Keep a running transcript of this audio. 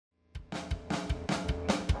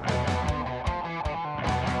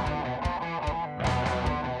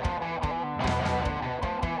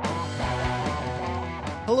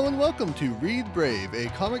welcome to Read Brave, a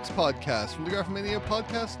comics podcast from the Graphomania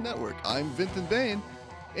Podcast Network. I'm Vinton Bain,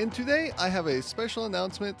 and today I have a special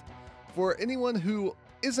announcement for anyone who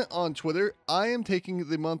isn't on Twitter. I am taking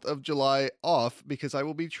the month of July off because I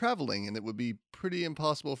will be traveling, and it would be pretty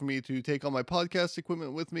impossible for me to take all my podcast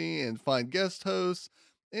equipment with me and find guest hosts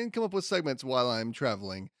and come up with segments while I'm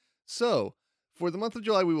traveling. So, for the month of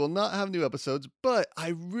July, we will not have new episodes, but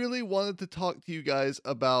I really wanted to talk to you guys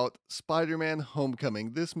about Spider-Man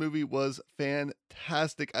Homecoming. This movie was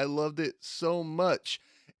fantastic. I loved it so much.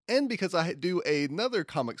 And because I do another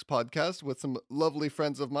comics podcast with some lovely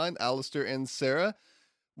friends of mine, Alistair and Sarah,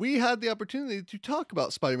 we had the opportunity to talk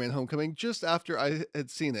about Spider-Man Homecoming just after I had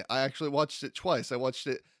seen it. I actually watched it twice. I watched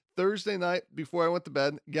it Thursday night before I went to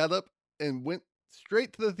bed, got up and went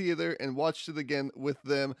straight to the theater and watched it again with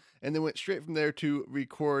them, and then went straight from there to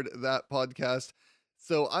record that podcast.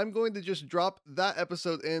 So I'm going to just drop that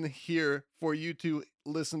episode in here for you to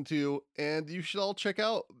listen to, and you should all check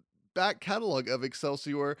out back catalog of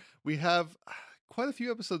Excelsior. We have quite a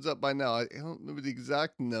few episodes up by now. I don't remember the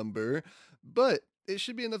exact number, but it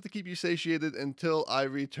should be enough to keep you satiated until I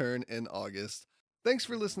return in August. Thanks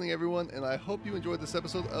for listening, everyone, and I hope you enjoyed this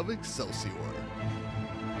episode of Excelsior.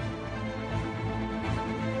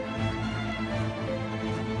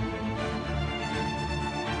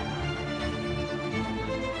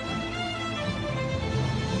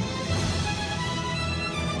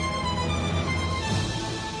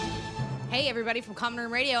 Hey, everybody from Common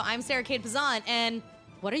Room Radio. I'm Sarah Kate Pazan, and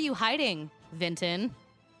what are you hiding, Vinton?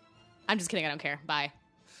 I'm just kidding. I don't care. Bye.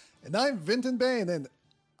 And I'm Vinton Bain, and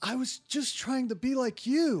I was just trying to be like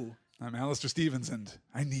you. I'm Alistair Stevens, and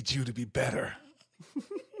I need you to be better.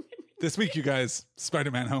 This week, you guys,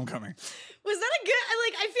 Spider-Man Homecoming. Was that a good...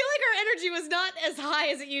 I feel like our energy was not as high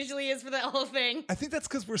as it usually is for that whole thing. I think that's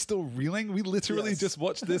because we're still reeling. We literally just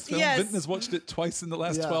watched this film. Yes. Vinton has watched it twice in the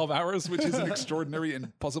last 12 hours, which is an extraordinary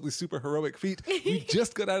and possibly super heroic feat. We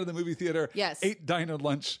just got out of the movie theater, ate diner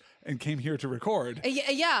lunch, and came here to record.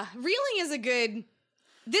 Yeah, reeling is a good...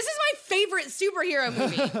 This is my favorite superhero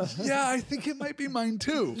movie. Yeah, I think it might be mine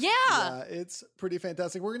too. Yeah, it's pretty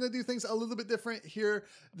fantastic. We're going to do things a little bit different here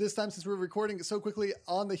this time since we're recording so quickly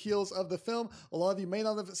on the heels of the film. A lot of you may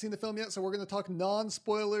not have seen the film yet, so we're going to talk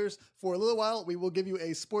non-spoilers for a little while. We will give you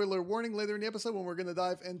a spoiler warning later in the episode when we're going to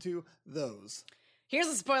dive into those. Here's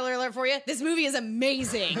a spoiler alert for you. This movie is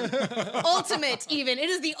amazing. Ultimate, even. It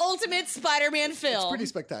is the ultimate Spider-Man film. It's pretty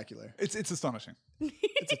spectacular. It's astonishing.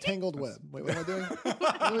 It's a tangled web. Wait, what am I doing?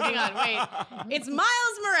 Hang on, wait. It's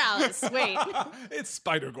Miles Morales. Wait. It's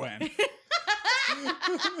Spider-Gwen.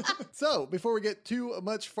 So, before we get too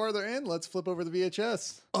much farther in, let's flip over the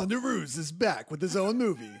VHS. Underoos is back with his own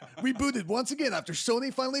movie. Rebooted once again after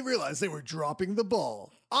Sony finally realized they were dropping the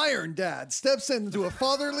ball. Iron Dad steps into a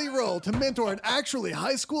fatherly role to mentor an actually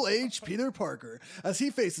high school-aged Peter Parker as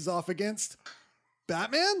he faces off against...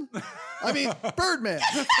 Batman? I mean, Birdman.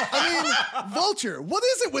 I mean, Vulture. What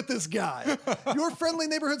is it with this guy? Your friendly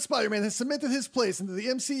neighborhood Spider-Man has cemented his place into the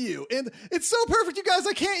MCU, and it's so perfect, you guys.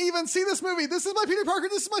 I can't even see this movie. This is my Peter Parker.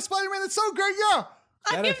 This is my Spider-Man. It's so great. Yeah.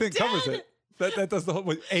 That I think covers it. That does the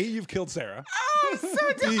whole... A, you've killed Sarah. Oh,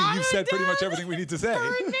 so B, you've said pretty much everything we need to say.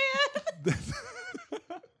 Birdman.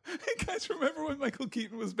 Hey guys, remember when Michael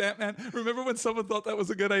Keaton was Batman? Remember when someone thought that was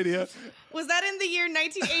a good idea? Was that in the year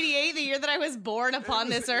 1988, the year that I was born upon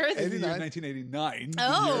this earth? In the year 1989,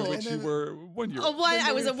 Oh. the year in which you were 1 year old.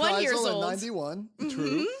 I was a 1 year old. 91.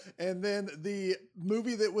 True. And then the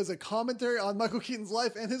movie that was a commentary on Michael Keaton's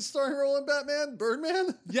life and his starring role in Batman,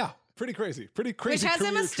 Birdman. Yeah, pretty crazy. Pretty crazy. Which has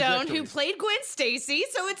Emma career Stone, who trajectory. played Gwen Stacy,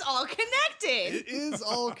 so it's all connected. It is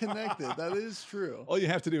all connected. That is true. All you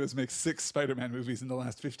have to do is make 6 Spider-Man movies in the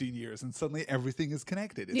last 15 years, and suddenly everything is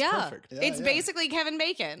connected. It's perfect. Yeah, it's basically Kevin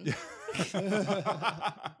Bacon.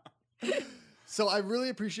 So I really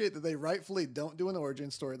appreciate that they rightfully don't do an origin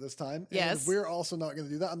story this time. Yes. And we're also not going to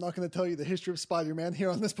do that. I'm not going to tell you the history of Spider-Man here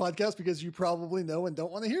on this podcast because you probably know and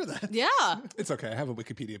don't want to hear that. Yeah. It's okay. I have a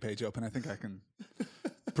Wikipedia page open. I think I can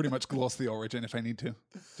pretty much gloss the origin if I need to,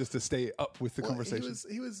 just to stay up with the conversation.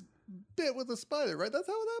 He was bit with a spider, right? That's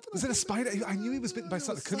how it happened. Was it a spider? I knew he was bitten by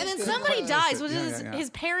something. And then somebody dies. Was it his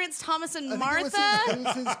parents, Thomas and Martha? It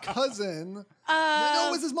was his cousin. No,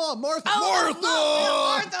 it was his mom, Martha.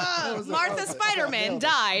 Martha Spider-Man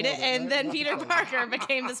died, and then Peter Parker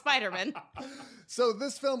became the Spider-Man. So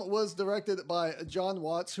this film was directed by John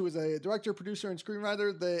Watts, who is a director, producer, and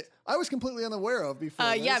screenwriter that I was completely unaware of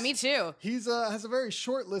before. Yeah, me too. He's has a very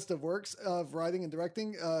short list of works of writing and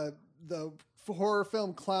directing. The horror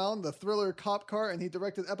film Clown, the thriller Cop Car, and he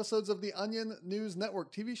directed episodes of the Onion News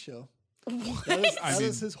Network TV show. That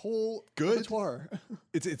is his whole repertoire.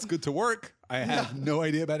 It's good to work. I have no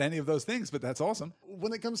idea about any of those things, but that's awesome.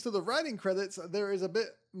 When it comes to the writing credits, there is a bit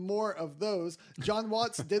more of those. John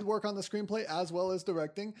Watts did work on the screenplay as well as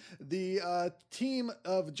directing. The team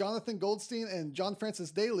of Jonathan Goldstein and John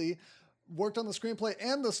Francis Daly worked on the screenplay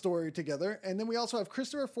and the story together. And then we also have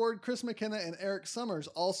Christopher Ford, Chris McKenna, and Eric Summers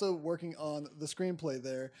also working on the screenplay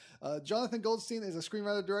there. Jonathan Goldstein is a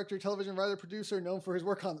screenwriter, director, television writer, producer, known for his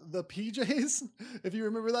work on The PJs, if you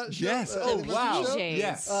remember that show. Yes. Oh, wow. PJs.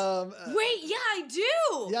 Yes. Wait, yeah, I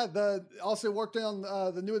do. Yeah, also worked on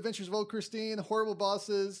The New Adventures of Old Christine, Horrible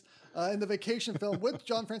Bosses, in the Vacation film with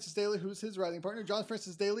John Francis Daly, who's his writing partner. John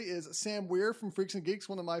Francis Daly is Sam Weir from Freaks and Geeks,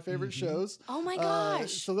 one of my favorite shows. Oh my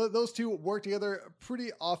gosh. So those two work together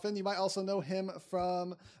pretty often. You might also know him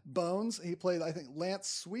from Bones. He played, I think, Lance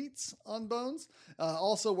Sweets on Bones.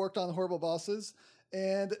 Also worked on Horrible Bosses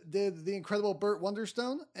and did the incredible Burt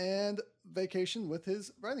Wonderstone and Vacation with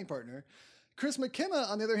his writing partner. Chris McKenna,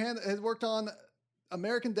 on the other hand, has worked on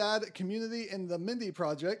American Dad, Community, and The Mindy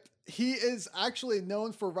Project. He is actually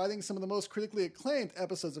known for writing some of the most critically acclaimed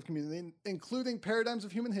episodes of Community, including Paradigms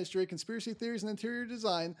of Human History, Conspiracy Theories and Interior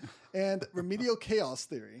Design, and Remedial Chaos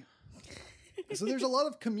Theory. So there's a lot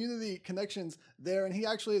of Community connections there, and he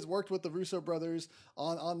actually has worked with the Russo brothers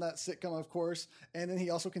on that sitcom, of course, and then he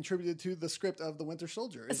also contributed to the script of The Winter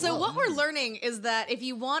Soldier. So what we're learning is that if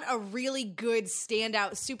you want a really good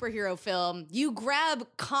standout superhero film, you grab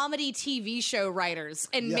comedy TV show writers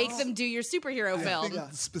and make them do your superhero film.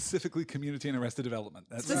 Specifically Community and Arrested Development.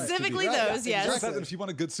 That's specifically those, yes. Exactly. That if you want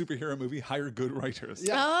a good superhero movie, hire good writers.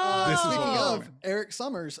 Yeah. Speaking of, Eric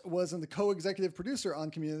Summers was the co-executive producer on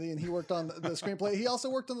Community, and he worked on the screenplay. He also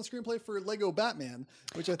worked on the screenplay for Lego Batman,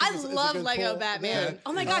 which I think is love a good Lego pull Batman. there.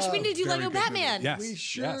 Oh my gosh, we need to do Lego Batman. Yes. We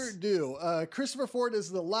sure do. Christopher Ford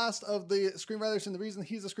is the last of the screenwriters, and the reason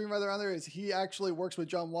he's a screenwriter on there is he actually works with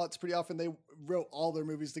John Watts pretty often. They wrote all their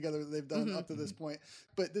movies together that they've done up to this point.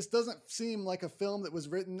 But this doesn't seem like a film that was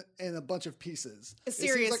written in a bunch of pieces.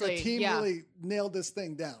 Seriously, it seems like a team really nailed this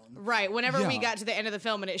thing down. Right. Whenever we got to the end of the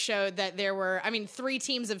film and it showed that there were, 3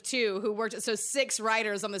 teams of 2 who worked, so 6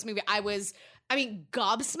 writers on this movie,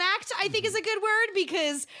 gobsmacked, I think is a good word,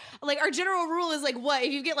 because our general rule is what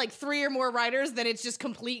if you get 3 or more writers, then it's just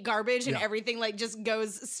complete garbage and everything just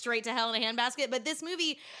goes straight to hell in a handbasket. But this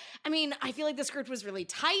movie, I feel like the script was really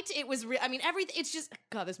tight. It was, everything. It's just,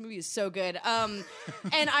 God, this movie is so good.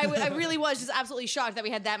 And I really was just absolutely shocked that we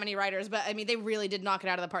had that many writers. But they really did knock it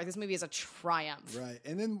out of the park. This movie is a triumph. Right.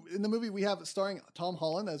 And then in the movie we have starring Tom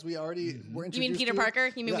Holland, as we already were introduced. You mean Peter Parker?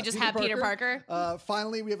 You mean we just have Peter Parker?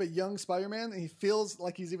 Finally, we have a young Spider-Man. He feels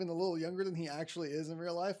like he's even a little younger than he actually is in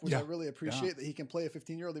real life, which I really appreciate that he can play a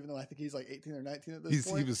 15-year-old, even though I think he's 18 or 19 at this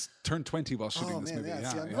point. He was turned 20 while shooting this movie.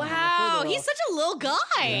 Wow, he's such a little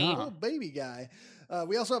guy. Little baby guy.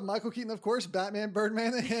 We also have Michael Keaton, of course, Batman,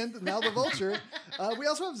 Birdman, and now the Vulture. We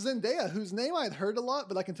also have Zendaya, whose name I had heard a lot,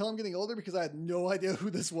 but I can tell I'm getting older because I had no idea who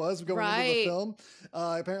this was going into the film.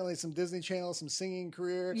 Apparently some Disney Channel, some singing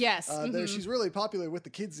career. Yes. She's really popular with the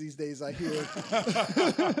kids these days, I hear.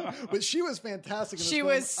 But she was fantastic in this film.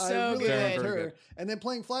 Was so I really good. loved her. And then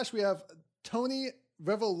playing Flash, we have Tony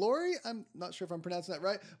Revolori, I'm not sure if I'm pronouncing that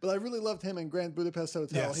right, but I really loved him in Grand Budapest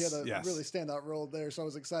Hotel. He had a really standout role there, so I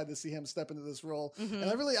was excited to see him step into this role. And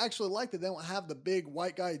I really actually like that they don't have the big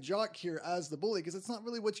white guy jock here as the bully, because it's not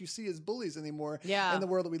really what you see as bullies anymore in the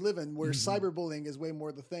world that we live in, where cyberbullying is way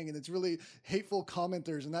more the thing, and it's really hateful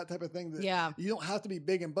commenters and that type of thing that you don't have to be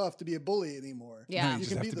big and buff to be a bully anymore. No, you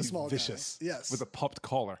can be the small vicious guy. Yes. With a popped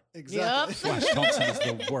collar. Exactly. Flash Thompson is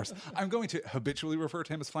the worst. I'm going to habitually refer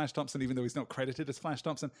to him as Flash Thompson, even though he's not credited as Flash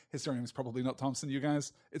Thompson. His surname is probably not Thompson, you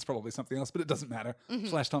guys. It's probably something else, but it doesn't matter.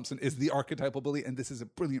 Flash Thompson is the archetypal bully, and this is a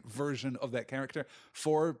brilliant version of that character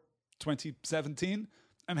for 2017.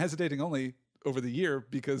 I'm hesitating only over the year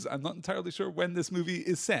because I'm not entirely sure when this movie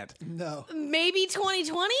is set. No. Maybe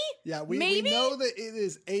 2020? Yeah, we know that it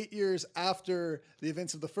is 8 years after the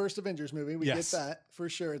events of the first Avengers movie. We get that for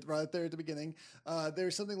sure, right there at the beginning.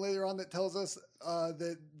 There's something later on that tells us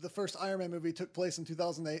that the first Iron Man movie took place in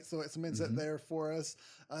 2008, so it cements it there for us.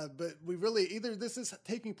 But we really, either this is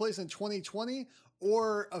taking place in 2020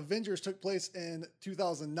 or Avengers took place in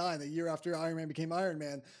 2009, a year after Iron Man became Iron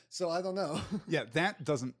Man. So I don't know. Yeah, that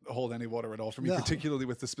doesn't hold any water at all for me, particularly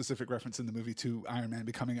with the specific reference in the movie to Iron Man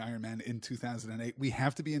becoming Iron Man in 2008. We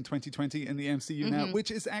have to be in 2020 in the MCU now,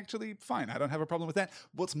 which is actually fine. I don't have a problem with that.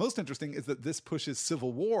 What's most interesting is that this pushes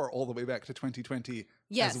Civil War all the way back to 2020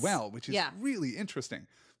 as well, which is really interesting.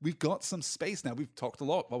 We've got some space now. We've talked a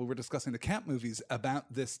lot while we were discussing the Cap movies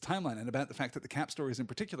about this timeline and about the fact that the Cap stories in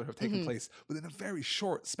particular have taken place within a very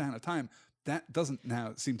short span of time. That doesn't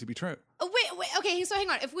now seem to be true. Oh, wait, okay, so hang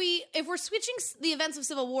on. If we're switching the events of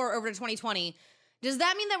Civil War over to 2020, does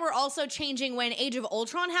that mean that we're also changing when Age of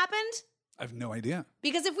Ultron happened? I have no idea.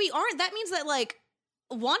 Because if we aren't, that means that, like,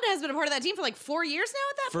 Wanda has been a part of that team for like 4 years now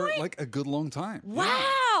at that point? For like a good long time. Wow.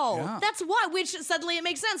 Yeah. That's why, which suddenly it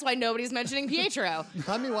makes sense why nobody's mentioning Pietro.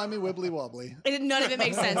 Timey-wimey, wibbly-wobbly. None of it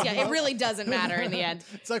makes sense. Yeah, it really doesn't matter in the end.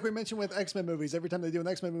 It's like we mentioned with X-Men movies. Every time they do an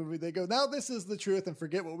X-Men movie, they go, now this is the truth, and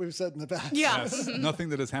forget what we've said in the past. Yeah. Yes. Nothing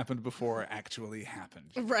that has happened before actually happened.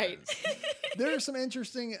 Right. There are some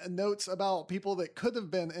interesting notes about people that could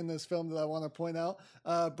have been in this film that I want to point out.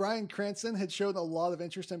 Bryan Cranston had shown a lot of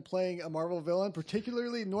interest in playing a Marvel villain,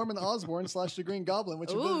 particularly Norman Osborn / the Green Goblin,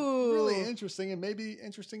 which would have been really interesting and maybe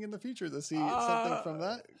interesting in the future to see something from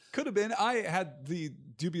that. Could have been. I had the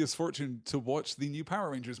dubious fortune to watch the new Power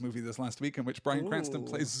Rangers movie this last week in which Bryan Cranston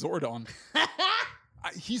plays Zordon.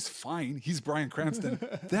 He's fine. He's Bryan Cranston.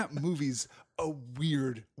 That movie's a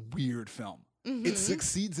weird, weird film. Mm-hmm. It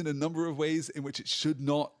succeeds in a number of ways in which it should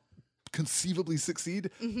not conceivably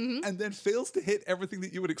succeed, and then fails to hit everything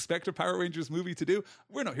that you would expect a Power Rangers movie to do.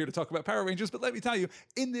 We're not here to talk about Power Rangers, but let me tell you,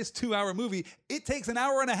 in this 2-hour movie, it takes an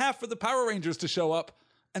hour and a half for the Power Rangers to show up.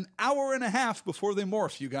 An hour and a half before they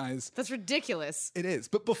morph, you guys. That's ridiculous. It is.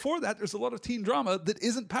 But before that, there's a lot of teen drama that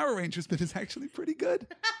isn't Power Rangers, but is actually pretty good.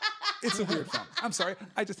 It's a weird film. I'm sorry.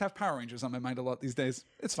 I just have Power Rangers on my mind a lot these days.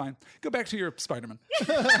 It's fine. Go back to your Spider-Man.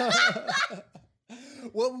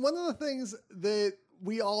 Well, one of the things that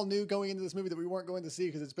we all knew going into this movie that we weren't going to see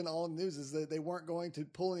because it's been all in the news is that they weren't going to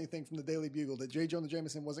pull anything from the Daily Bugle, that J. Jonah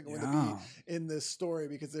Jameson wasn't going to be in this story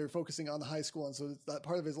because they're focusing on the high school, and so that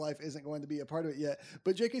part of his life isn't going to be a part of it yet.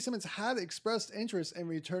 But J.K. Simmons had expressed interest in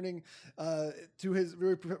returning to his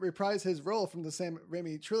reprise his role from the Sam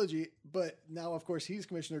Raimi trilogy, but now, of course, he's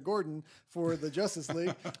Commissioner Gordon for the Justice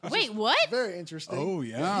League. Wait, what? Very interesting. Oh,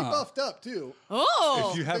 yeah. He buffed up, too. Oh!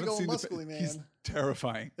 If you haven't seen muscly man. He's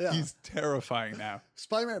terrifying. Yeah. He's terrifying now.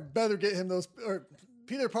 Spider-Man better get him those, or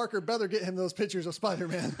Peter Parker better get him those pictures of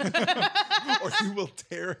Spider-Man. Or he will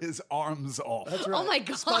tear his arms off. That's right. Oh my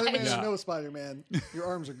God. Spider-Man is no Spider-Man. Your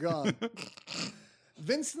arms are gone.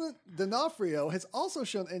 Vincent D'Onofrio has also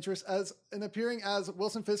shown interest in appearing as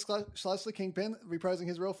Wilson Fisk / the Kingpin, reprising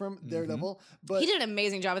his role from Daredevil. But he did an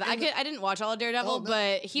amazing job with that. I didn't watch all of Daredevil,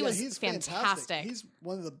 but he's fantastic. He's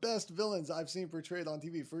one of the best villains I've seen portrayed on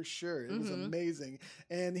TV for sure. It was amazing.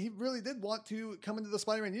 And he really did want to come into the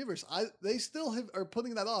Spider-Man universe. They still are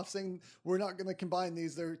putting that off, saying we're not going to combine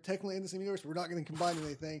these. They're technically in the same universe. We're not going to combine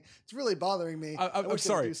anything. It's really bothering me. I'm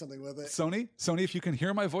sorry. Do something with it. Sony, if you can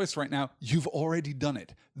hear my voice right now, you've already done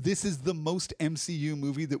it. This is the most MCU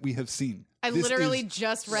movie that we have seen. I literally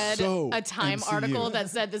just read a Time MCU. article that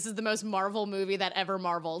said this is the most Marvel movie that ever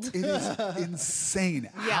marveled. It is insane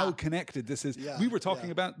how connected this is. Yeah, we were talking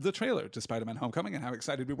about the trailer to Spider-Man Homecoming and how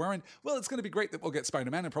excited we were. And, well, it's going to be great that we'll get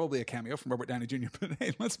Spider-Man and probably a cameo from Robert Downey Jr. But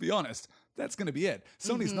hey, let's be honest, that's going to be it.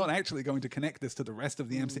 Sony's not actually going to connect this to the rest of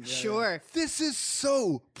the MCU. Sure. This is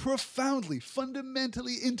so profoundly,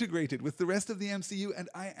 fundamentally integrated with the rest of the MCU, and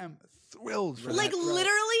I am thrilled for Like, that.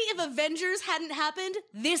 literally, if Avengers hadn't happened,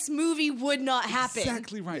 this movie would not happen.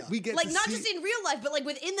 Exactly right. We get Like, to not see... just in real life, but like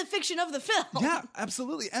within the fiction of the film. Yeah,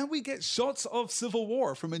 absolutely. And we get shots of Civil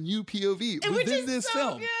War from a new POV Which within is this so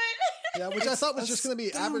film. good. Yeah, which I thought was just going to be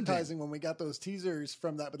astounding. advertising when we got those teasers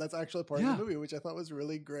from that, but that's actually part of the movie, which I thought was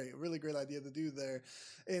really great idea to do there.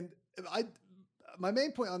 And my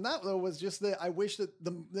main point on that, though, was just that I wish that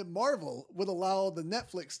that Marvel would allow the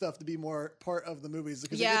Netflix stuff to be more part of the movies.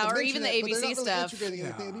 Because or even the but they're ABC not really stuff. integrating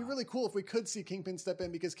anything. It'd be really cool if we could see Kingpin step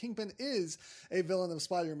in, because Kingpin is a villain of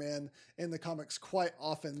Spider-Man in the comics quite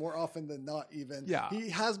often, more often than not even. Yeah. He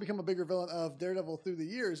has become a bigger villain of Daredevil through the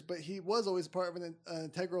years, but he was always part of an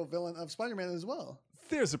integral villain of Spider-Man as well.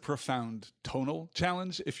 There's a profound tonal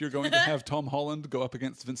challenge if you're going to have Tom Holland go up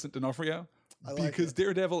against Vincent D'Onofrio. Because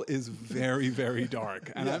Daredevil is very, very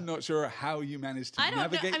dark. And I'm not sure how you managed to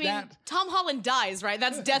navigate that. Tom Holland dies, right?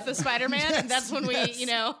 That's Death of Spider-Man. That's when we,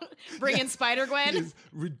 bring in Spider-Gwen. He is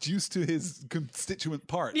reduced to his constituent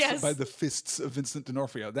parts by the fists of Vincent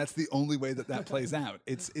D'Onofrio. That's the only way that plays out.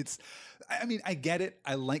 I mean, I get it.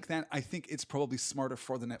 I like that. I think it's probably smarter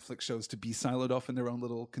for the Netflix shows to be siloed off in their own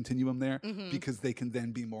little continuum there, because they can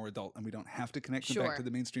then be more adult and we don't have to connect them back to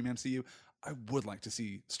the mainstream MCU. I would like to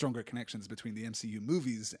see stronger connections between the MCU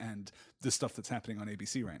movies and the stuff that's happening on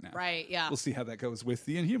ABC right now. Right, yeah. We'll see how that goes with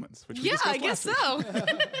the Inhumans. Which we I discussed guess last week.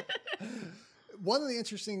 so. one of the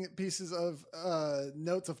interesting pieces of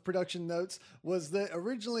production notes, was that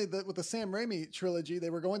originally with the Sam Raimi trilogy, they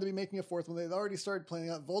were going to be making a fourth one. They'd already started planning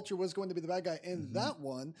out. Vulture was going to be the bad guy in that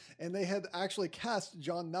one, and they had actually cast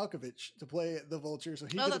John Malkovich to play the Vulture, so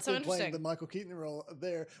he could have been playing the Michael Keaton role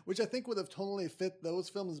there, which I think would have totally fit those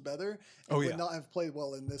films better and would not have played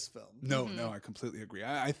well in this film. No, I completely agree.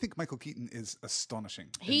 I think Michael Keaton is astonishing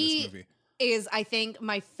in this movie. Is, I think,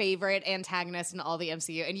 my favorite antagonist in all the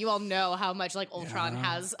MCU, and you all know how much like Ultron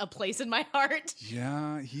has a place in my heart.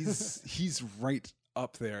 Yeah, he's right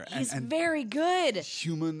up there. He's very good.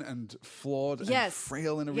 Human and flawed and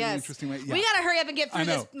frail in a really interesting way. Yeah. We gotta hurry up and get through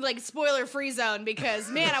this like spoiler-free zone because,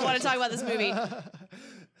 man, I want to talk about this movie.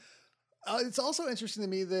 It's also interesting to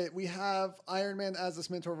me that we have Iron Man as this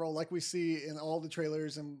mentor role, like we see in all the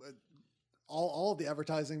trailers and all of the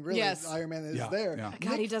advertising. Really, Iron Man is there. Yeah.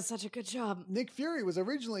 God, he does such a good job. Nick Fury was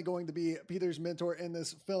originally going to be Peter's mentor in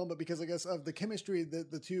this film, but because I guess of the chemistry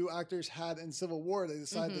that the two actors had in Civil War, they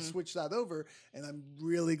decided to switch that over, and I'm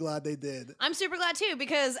really glad they did. I'm super glad too,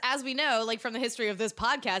 because as we know, like from the history of this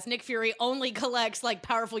podcast, Nick Fury only collects like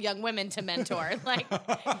powerful young women to mentor. Like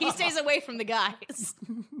he stays away from the guys.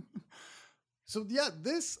 So yeah,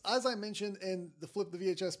 this, as I mentioned in the flip the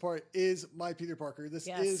VHS part, is my Peter Parker. This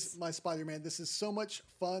is my Spider-Man. This is so much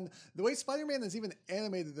fun. The way Spider-Man is even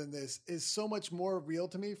animated in this is so much more real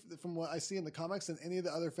to me from what I see in the comics than any of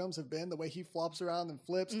the other films have been. The way he flops around and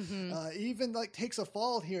flips, even like takes a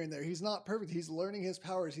fall here and there. He's not perfect. He's learning his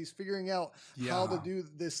powers. He's figuring out how to do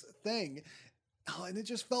this thing. Oh, and it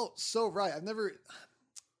just felt so right.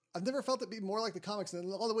 I've never felt it be more like the comics. And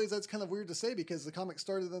in all the ways, that's kind of weird to say because the comics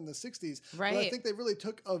started in the 60s. Right. But I think they really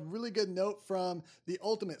took a really good note from the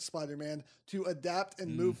Ultimate Spider-Man to adapt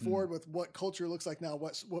and move forward with what culture looks like now,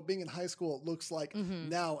 what being in high school looks like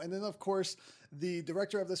now. And then, of course, the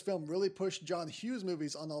director of this film really pushed John Hughes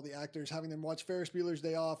movies on all the actors, having them watch Ferris Bueller's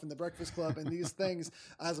Day Off and The Breakfast Club and these things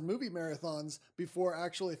as movie marathons before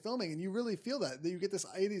actually filming. And you really feel that you get this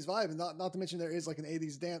 80s vibe. And not to mention there is like an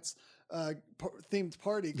 80s dance themed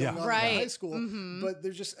party going on in high school, but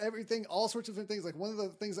there's just everything, all sorts of different things. Like one of the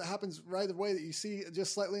things that happens right away that you see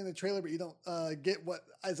just slightly in the trailer, but you don't get what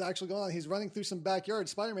is actually going on. He's running through some backyard,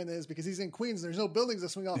 Spider-Man is, because he's in Queens and there's no buildings to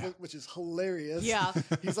swing off, which is hilarious. Yeah.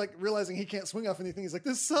 He's like realizing he can't swing off anything. He's like,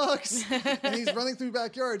 this sucks. And he's running through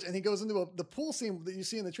backyards and he goes into the pool scene that you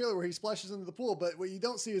see in the trailer where he splashes into the pool. But what you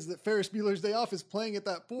don't see is that Ferris Bueller's Day Off is playing at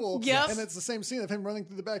that pool. Yep. And it's the same scene of him running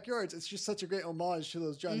through the backyards. It's just such a great homage to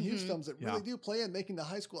those John Hughes films that really do play in making the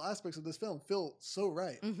high school aspects of this film feel so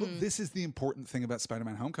right. Well, this is the important thing about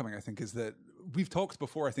Spider-Man Homecoming, I think, is that we've talked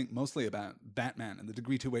before, I think, mostly about Batman and the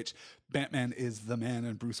degree to which Batman is the man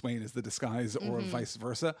and Bruce Wayne is the disguise or vice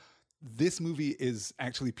versa. This movie is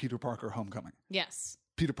actually Peter Parker Homecoming. Yes.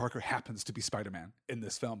 Peter Parker happens to be Spider-Man in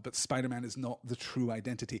this film, but Spider-Man is not the true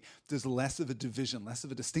identity. There's less of a division, less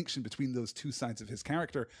of a distinction between those two sides of his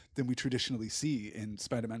character than we traditionally see in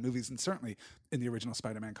Spider-Man movies, and certainly in the original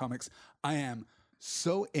Spider-Man comics. I am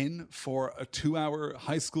so in for a 2-hour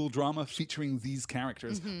high school drama featuring these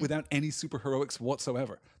characters without any superheroics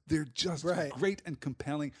whatsoever. They're just great and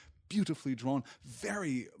compelling, beautifully drawn,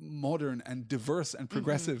 very modern and diverse and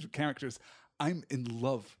progressive characters. I'm in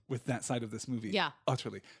love with that side of this movie. Yeah.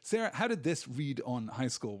 Utterly. Sarah, how did this read on high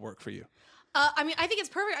school work for you? I mean, I think it's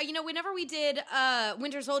perfect. You know, whenever we did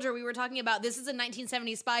Winter Soldier, we were talking about this is a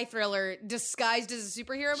 1970s spy thriller disguised as a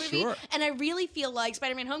superhero movie. Sure. And I really feel like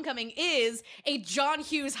Spider-Man Homecoming is a John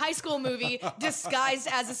Hughes high school movie disguised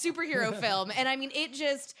as a superhero film. And I mean, it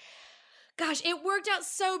just... Gosh, it worked out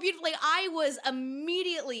so beautifully. I was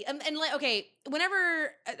immediately, and like, okay,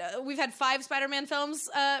 whenever we've had 5 Spider-Man films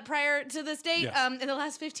prior to this date in the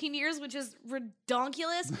last 15 years, which is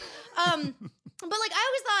redonkulous. But like, I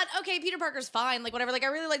always thought, okay, Peter Parker's fine, like whatever. Like, I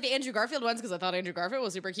really like the Andrew Garfield ones because I thought Andrew Garfield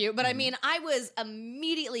was super cute. But I mean, I was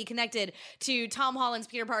immediately connected to Tom Holland's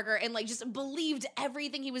Peter Parker and like just believed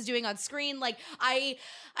everything he was doing on screen. Like, I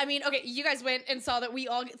mean, okay, you guys went and saw that we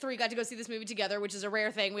all 3 got to go see this movie together, which is a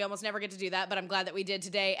rare thing. We almost never get to do that, but I'm glad that we did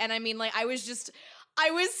today. And I mean, like, I was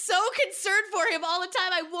so concerned for him all the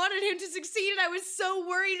time. I wanted him to succeed, and I was so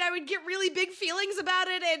worried. I would get really big feelings about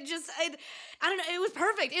it, and I don't know. It was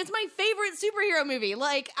perfect. It's my favorite superhero movie.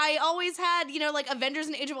 Like, I always had, you know, like Avengers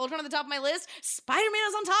and Age of Ultron on the top of my list. Spider-Man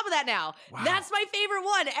is on top of that now. Wow. That's my favorite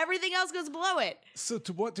one. Everything else goes below it. So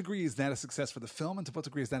to what degree is that a success for the film, and to what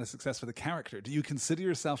degree is that a success for the character? Do you consider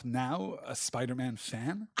yourself now a Spider-Man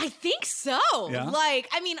fan? I think so. Yeah? Like,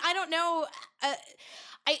 I mean, I don't know...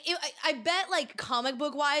 I bet like comic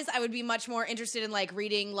book wise, I would be much more interested in like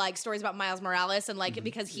reading like stories about Miles Morales and like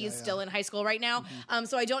because he is still in high school right now.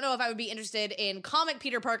 So I don't know if I would be interested in comic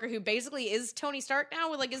Peter Parker, who basically is Tony Stark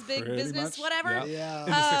now with like his big Pretty business, much, whatever. yeah.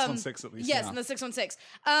 In the 616 at least. Yes, in the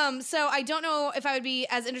 616. So I don't know if I would be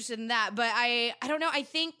as interested in that, but I don't know. I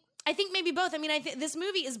think maybe both. I mean, I think this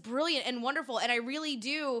movie is brilliant and wonderful, and I really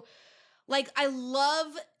do. Like, I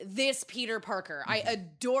love this Peter Parker. I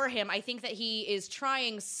adore him. I think that he is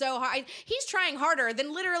trying so hard. He's trying harder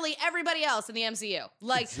than literally everybody else in the MCU.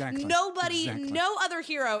 Like, no other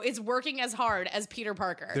hero is working as hard as Peter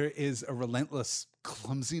Parker. There is a relentless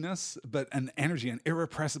clumsiness, but an energy, an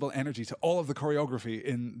irrepressible energy to all of the choreography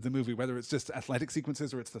in the movie, whether it's just athletic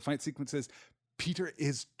sequences or it's the fight sequences. Peter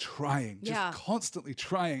is trying, just constantly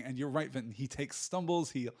trying. And you're right, Vinton. He takes stumbles.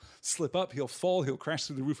 He'll slip up. He'll fall. He'll crash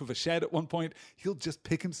through the roof of a shed at one point. He'll just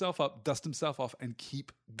pick himself up, dust himself off, and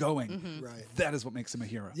keep going. Right. That is what makes him a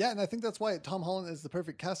hero. Yeah, and I think that's why Tom Holland is the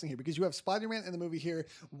perfect casting here, because you have Spider-Man in the movie here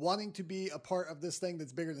wanting to be a part of this thing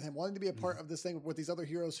that's bigger than him, wanting to be a part of this thing with these other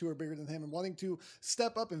heroes who are bigger than him, and wanting to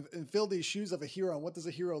step up and fill these shoes of a hero. And what does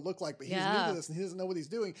a hero look like? But he's new to this and he doesn't know what he's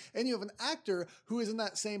doing. And you have an actor who is in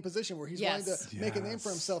that same position where he's wanting to make a name for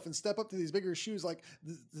himself and step up to these bigger shoes, like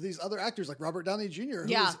these other actors like Robert Downey Jr.,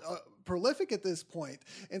 who is prolific at this point.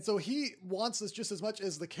 And so he wants this just as much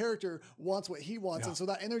as the character wants what he wants. And so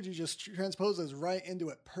that energy just transposes right into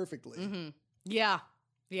it perfectly. Yeah.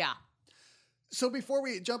 So before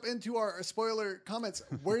we jump into our spoiler comments,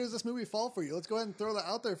 where does this movie fall for you? Let's go ahead and throw that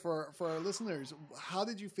out there for our listeners. How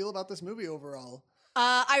did you feel about this movie overall?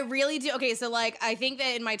 I really do. Okay, so like I think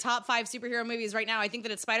that in my top 5 superhero movies right now, I think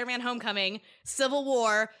that it's Spider-Man: Homecoming, Civil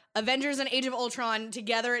War, Avengers and Age of Ultron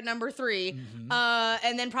together at number 3,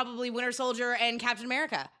 and then probably Winter Soldier and Captain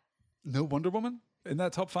America. No Wonder Woman in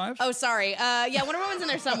that top 5? Oh, sorry. Yeah, Wonder Woman's in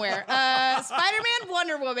there somewhere. Spider-Man,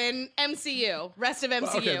 Wonder Woman, MCU, rest of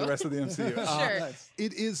MCU. Okay, the rest of the MCU. Sure. Nice.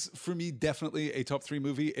 It is, for me, definitely a top 3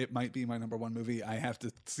 movie. It might be my number 1 movie. I have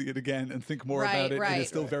to see it again and think more about it. It is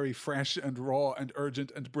still very fresh and raw and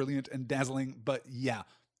urgent and brilliant and dazzling. But yeah,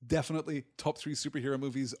 definitely top 3 superhero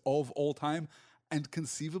movies of all time. And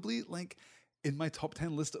conceivably, like, in my top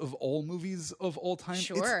 10 list of all movies of all time,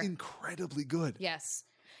 it's incredibly good. Yes.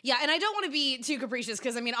 Yeah, and I don't want to be too capricious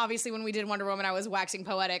because, I mean, obviously when we did Wonder Woman, I was waxing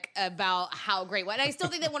poetic about how great. And I still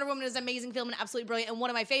think that Wonder Woman is an amazing film and absolutely brilliant and one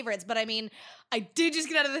of my favorites. But, I mean, I did just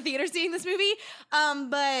get out of the theater seeing this movie.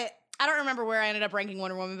 But I don't remember where I ended up ranking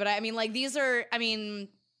Wonder Woman. But, I mean, like, these are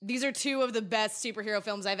 2 of the best superhero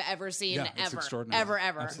films I've ever seen, it's ever. extraordinary. Ever.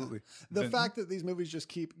 Absolutely. The fact that these movies just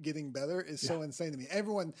keep getting better is so insane to me.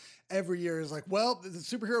 Everyone every year is like, well, the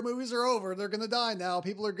superhero movies are over. They're going to die now.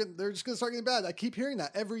 They're just going to start getting bad. I keep hearing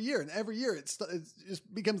that every year. And every year it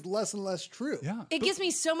just becomes less and less true. Yeah. It gives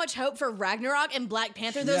me so much hope for Ragnarok and Black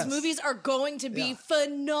Panther. Those movies are going to be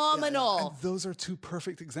phenomenal. And those are 2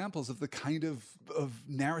 perfect examples of the kind of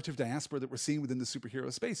narrative diaspora that we're seeing within the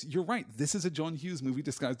superhero space. You're right. This is a John Hughes movie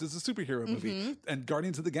disguised as a superhero movie. And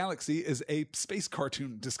Guardians of the Galaxy is a space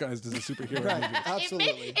cartoon disguised as a superhero movie.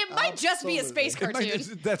 Absolutely. It might just be a space cartoon.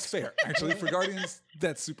 That's fair. Actually, for Guardians,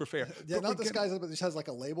 that's super fair. Yeah, not disguised, but it just has like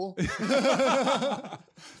a label.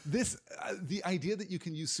 The idea that you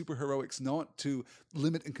can use superheroics not to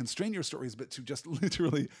limit and constrain your stories, but to just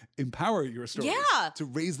literally empower your stories, to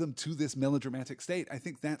raise them to this melodramatic state, I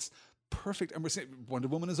think that's perfect. And we're saying Wonder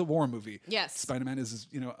Woman is a war movie. Yes. Spider-Man is,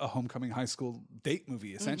 a homecoming high school date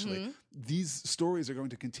movie, essentially. These stories are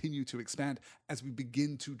going to continue to expand as we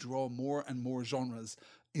begin to draw more and more genres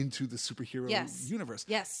into the superhero universe.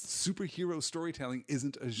 Yes. Superhero storytelling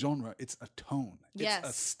isn't a genre, it's a tone. It's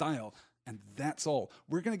a style. And that's all.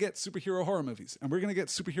 We're going to get superhero horror movies, and we're going to get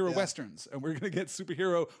superhero westerns, and we're going to get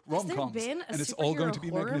superhero rom-coms. Has there been a and it's all going to be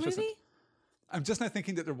horror magnificent. movie? I'm just not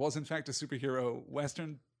thinking that there was, in fact, a superhero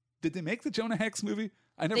western. Did they make the Jonah Hex movie?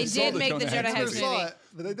 I never saw did the make Jonah the Jonah Hex Hex movie. movie. I never saw it,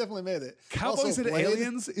 but they definitely made it. Cowboys Also, and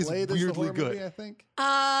Aliens is Blade the weirdly horror good. movie, I think.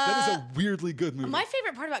 That is a weirdly good movie. My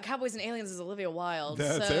favorite part about Cowboys and Aliens is Olivia Wilde.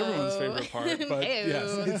 That's so... everyone's favorite part. But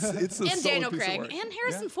yes, it's a and solid Daniel piece of Craig work. and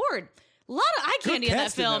Harrison Ford. A lot of eye candy in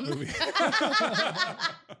that cast in film. movie.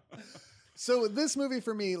 So this movie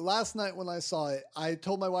for me, last night when I saw it, I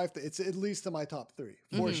told my wife that it's at least in my top 3,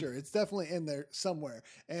 for sure. It's definitely in there somewhere.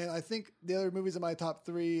 And I think the other movies in my top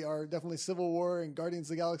 3 are definitely Civil War and Guardians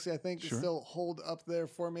of the Galaxy, I think, still hold up there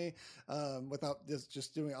for me. Without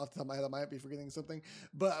just doing it off the top of my head, I might be forgetting something.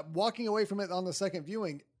 But walking away from it on the second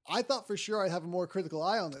viewing, I thought for sure I'd have a more critical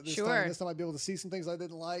eye on it this time. This time I'd be able to see some things I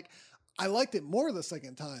didn't like. I liked it more the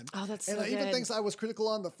second time. Oh, that's so and good. even things I was critical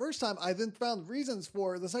on the first time, I then found reasons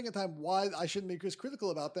for the second time why I shouldn't be as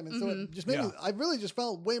critical about them. And so it just made me, I really just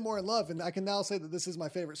fell way more in love. And I can now say that this is my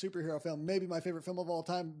favorite superhero film, maybe my favorite film of all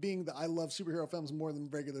time, being that I love superhero films more than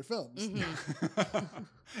regular films.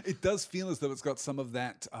 It does feel as though it's got some of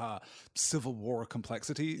that Civil War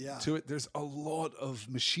complexity to it. There's a lot of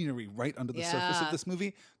machinery right under the surface of this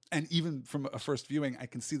movie. And even from a first viewing, I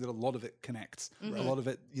can see that a lot of it connects. A lot of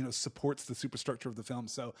it, supports the superstructure of the film.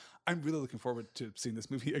 So I'm really looking forward to seeing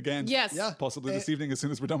this movie again. Yes. Yeah. Possibly this evening as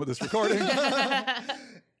soon as we're done with this recording.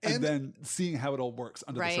 and then seeing how it all works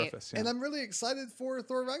under the surface. And I'm really excited for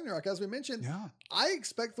Thor Ragnarok. As we mentioned, I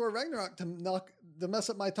expect Thor Ragnarok to mess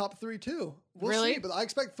up my top 3 too. We'll see, but I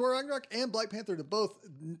expect Thor Ragnarok and Black Panther to both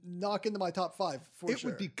knock into my top 5 for sure. It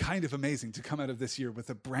would be kind of amazing to come out of this year with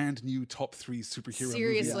a brand new top 3 superhero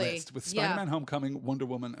Seriously. movie list with Spider-Man Homecoming, Wonder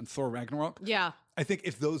Woman, and Thor Ragnarok. Yeah. I think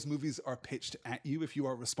if those movies are pitched at you, if you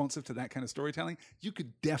are responsive to that kind of storytelling, you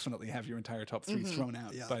could definitely have your entire top 3 thrown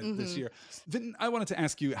out by this year. Vinton, I wanted to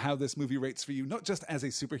ask you how this movie rates for you, not just as a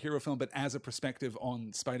superhero film, but as a perspective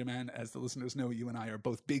on Spider-Man. As the listeners know, you and I are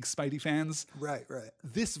both big Spidey fans. Right.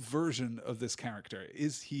 This version of this character,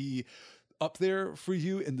 is he up there for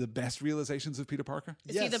you in the best realizations of Peter Parker?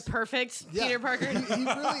 Is he the perfect Peter Parker? He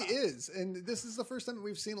really is. And this is the first time that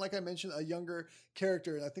we've seen, like I mentioned, a younger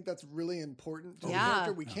character. And I think that's really important to the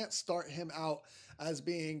character. We can't start him out as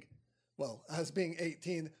being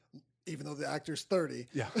 18, even though the actor's 30.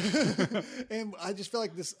 Yeah. And I just feel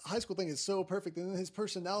like this high school thing is so perfect. And then his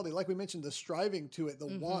personality, like we mentioned, the striving to it, the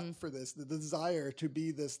want for this, the desire to be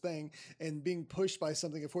this thing, and being pushed by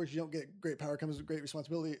something. Of course, you don't get great power comes with great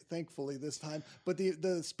responsibility, thankfully, this time. But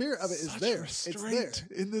the spirit of it is there. It's there.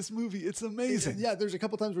 In this movie. It's amazing. There's a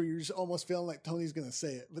couple times where you're just almost feeling like Tony's going to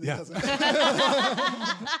say it, but he doesn't.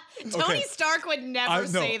 Tony Stark would never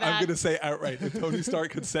say that. I'm going to say outright, if Tony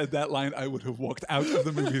Stark had said that line, I would have walked out of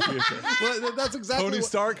the movie theater. Well, that's exactly Tony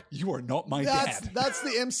Stark, you are not my dad. That's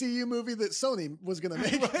the MCU movie that Sony was going to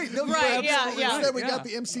make. Right, Instead, we got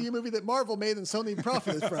the MCU movie that Marvel made and Sony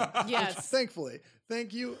profited from. Yes. Which, thankfully.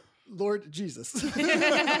 Thank you, Lord Jesus.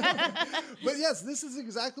 But yes, this is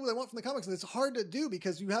exactly what I want from the comics. And it's hard to do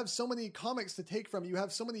because you have so many comics to take from. You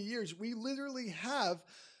have so many years. We literally have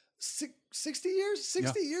 60 years?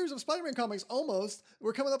 60 years of Spider-Man comics, almost.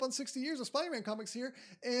 We're coming up on 60 years of Spider-Man comics here.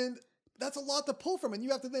 And that's a lot to pull from, and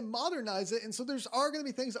you have to then modernize it. And so are going to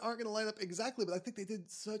be things that aren't going to line up exactly, but I think they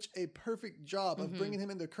did such a perfect job of bringing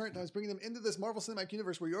him into current times, bringing him into this Marvel Cinematic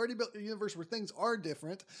Universe where you already built a universe where things are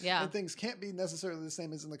different and things can't be necessarily the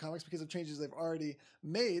same as in the comics because of changes they've already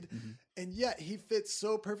made. And yet he fits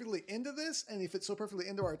so perfectly into this, and he fits so perfectly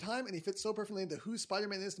into our time, and he fits so perfectly into who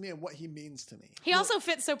Spider-Man is to me and what he means to me. He also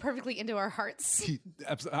fits so perfectly into our hearts.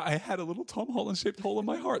 I had a little Tom Holland-shaped hole in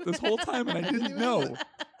my heart this whole time, and I didn't know.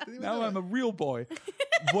 Now I'm a real boy.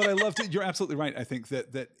 What I loved, you're absolutely right. I think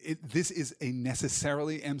that this is a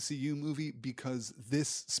necessarily MCU movie because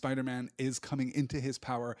this Spider-Man is coming into his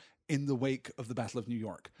power in the wake of the Battle of New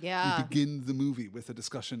York. Yeah. We begin the movie with a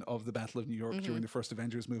discussion of the Battle of New York during the first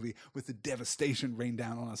Avengers movie, with the devastation rained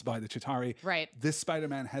down on us by the Chitauri. Right. This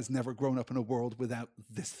Spider-Man has never grown up in a world without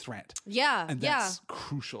this threat. Yeah. And that's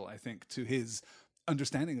crucial, I think, to his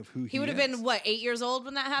understanding of who he is. He would have been, 8 years old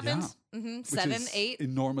when that happened? Yeah. 7, 8?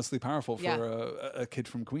 Enormously powerful for a kid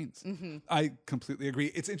from Queens. I completely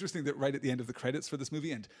agree. It's interesting that right at the end of the credits for this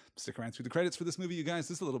movie, and stick around through the credits for this movie, you guys,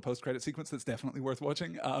 this is a little post-credit sequence that's definitely worth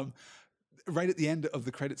watching. Right at the end of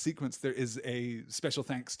the credit sequence, there is a special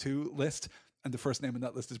thanks to list, and the first name on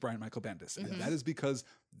that list is Brian Michael Bendis. And that is because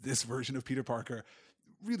this version of Peter Parker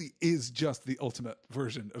really is just the ultimate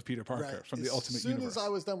version of Peter Parker from the Ultimate Universe. As soon as I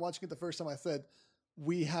was done watching it the first time, I said,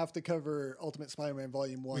 we have to cover Ultimate Spider-Man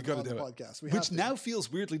Volume 1 on the podcast. Which now feels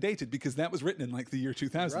weirdly dated because that was written in like the year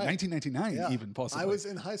 2000, 1999 even, possibly. I was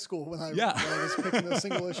in high school when I was picking those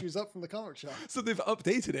single issues up from the comic shop. So they've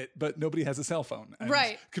updated it, but nobody has a cell phone.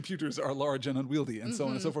 And computers are large and unwieldy and so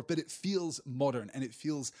on and so forth. But it feels modern and it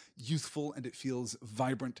feels youthful and it feels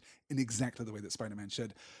vibrant in exactly the way that Spider-Man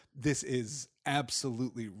should. This is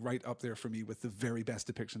absolutely right up there for me with the very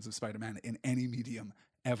best depictions of Spider-Man in any medium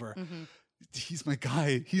ever. He's my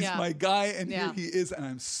guy. He's my guy. And here he is. And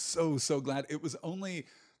I'm so, so glad. It was only,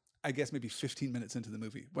 I guess, maybe 15 minutes into the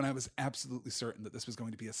movie when I was absolutely certain that this was going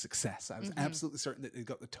to be a success. I was absolutely certain that they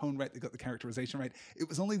got the tone right. They got the characterization right. It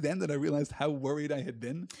was only then that I realized how worried I had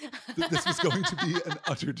been that this was going to be an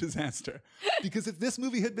utter disaster. Because if this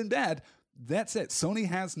movie had been bad, that's it. Sony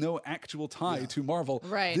has no actual tie to Marvel.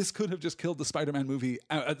 Right. This could have just killed the Spider-Man movie,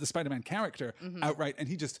 the Spider-Man character outright. And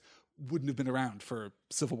he just wouldn't have been around for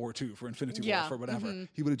Civil War II, for Infinity War, Yeah. for whatever.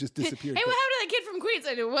 He would have just disappeared. Hey, what happened to that kid from Queens?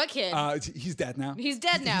 I know, what kid? He's dead now. He's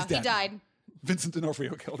dead now. He died. Vincent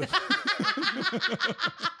D'Onofrio killed him.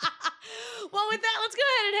 Well, with that, let's go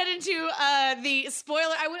ahead and head into the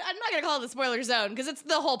spoiler. I'm not going to call it the spoiler zone because it's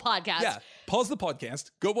the whole podcast. Yeah. Pause the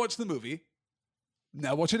podcast. Go watch the movie.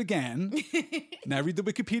 Now watch it again. Now read the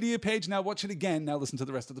Wikipedia page. Now watch it again. Now listen to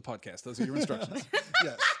the rest of the podcast. Those are your instructions.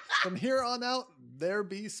 Yes. From here on out, there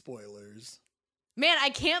be spoilers. Man, I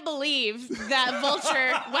can't believe that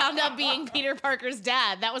Vulture wound up being Peter Parker's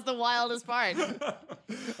dad. That was the wildest part.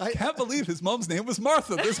 I can't believe his mom's name was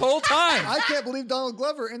Martha this whole time. I can't believe Donald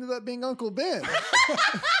Glover ended up being Uncle Ben.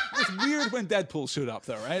 It's weird when Deadpool showed up,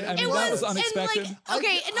 though, right? I mean, It that was unexpected. And not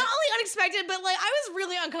only unexpected, but like I was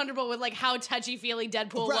really uncomfortable with like how touchy-feely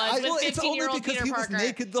Deadpool was with It's only 15-year-old because Peter he Parker. was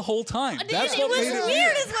naked the whole time. That's it what was made it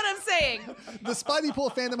weird, is what I'm saying. The Spidey Pool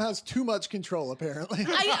fandom has too much control, apparently.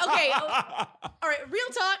 All right, real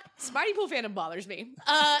talk. Spidey Pool fandom bothers me.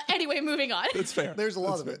 Anyway, moving on. That's fair. There's a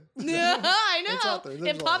lot of it. Yeah, I know. It's out there.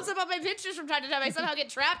 There's It a lot pops of up on my pictures from time to time. I somehow get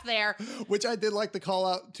trapped there. Which I did like the call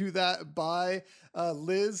out to that by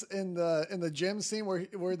Liz in the gym scene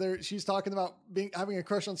where she's talking about having a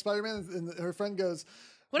crush on Spider-Man, and her friend goes,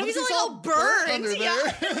 What if he's he's like all burned? under Yeah.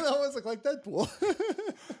 there? And I was like Deadpool.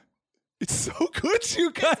 It's so good,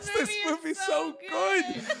 you guys. This is movie's so good.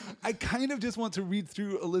 I kind of just want to read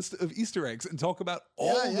through a list of Easter eggs and talk about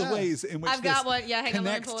all the ways in which I've got one. Yeah, hang on,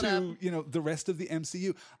 let me connects pull it to, you know, the rest of the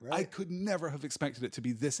MCU. Right. I could never have expected it to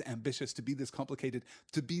be this ambitious, to be this complicated,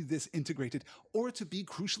 to be this integrated, or to be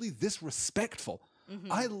crucially this respectful.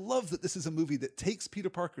 I love that this is a movie that takes Peter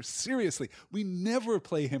Parker seriously. We never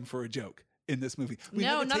play him for a joke in this movie. We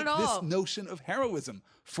No, never not take at all. this notion of heroism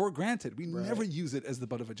for granted. We never use it as the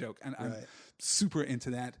butt of a joke. And I'm super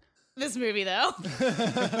into that. This movie, though.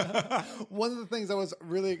 One of the things I was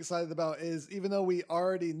really excited about is, even though we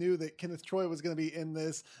already knew that Kenneth Troy was going to be in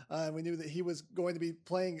this, we knew that he was going to be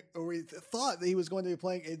playing, or we thought that he was going to be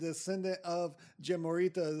playing a descendant of Jim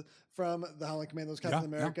Morita from the Howling Commandos, Captain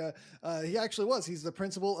America. He actually was. He's the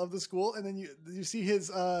principal of the school, and then you see his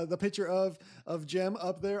the picture of Jim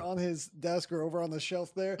up there on his desk or over on the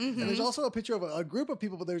shelf there. And there's also a picture of a group of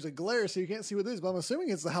people, but there's a glare, so you can't see what it is. But I'm assuming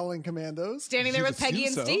it's the Howling Commandos. Standing there with Peggy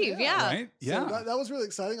and Steve. Yeah. Right? Yeah. So that was really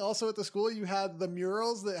exciting. Also at the school, you had the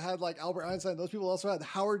murals that had like Albert Einstein. Those people also had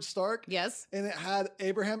Howard Stark. Yes. And it had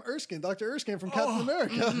Abraham Erskine, Dr. Erskine from Captain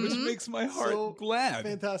America. Which makes my heart So glad.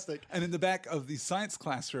 fantastic. And in the back of the science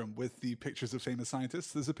classroom with the pictures of famous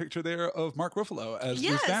scientists, there's a picture there of Mark Ruffalo as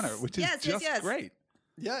Bruce Banner, which is just great.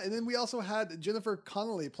 Yeah, and then we also had Jennifer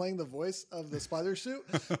Connelly playing the voice of the spider suit,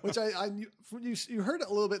 which I knew, you heard it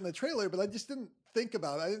a little bit in the trailer, but I just didn't think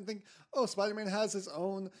about it. I didn't think, oh, Spider-Man has his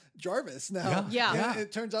own Jarvis now. Yeah. And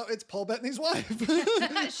it turns out it's Paul Bettany's wife.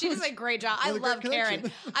 She does a great job. I What a love great Karen.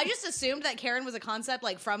 connection. I just assumed that Karen was a concept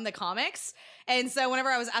like from the comics. And so whenever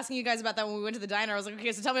I was asking you guys about that when we went to the diner, I was like,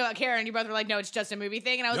 okay, so tell me about Karen. And you both were like, no, it's just a movie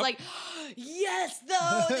thing. And I was like, yes,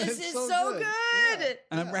 though, this It's is so so good. good. Yeah.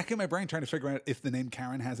 And I'm racking my brain trying to figure out if the name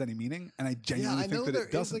Karen has any meaning, and I Yeah, genuinely I think know that there it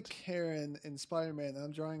is doesn't. a Karen in Spider-Man, and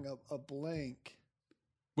I'm drawing a blank.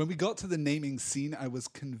 When we got to the naming scene, I was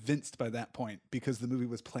convinced by that point, because the movie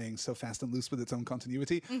was playing so fast and loose with its own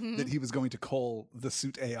continuity, that he was going to call the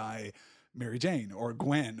suit AI Mary Jane or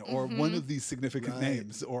Gwen or one of these significant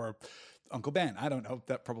names, or Uncle Ben. I don't know.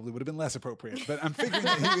 That probably would have been less appropriate, but I'm figuring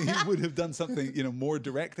that he would have done something, more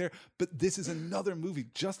direct there. But this is another movie,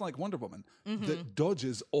 just like Wonder Woman, that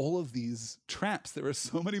dodges all of these traps. There are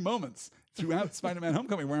so many moments throughout Spider-Man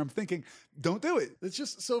Homecoming where I'm thinking, don't do it. It's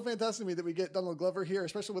just so fantastic to me that we get Donald Glover here,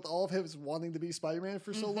 especially with all of his wanting to be Spider-Man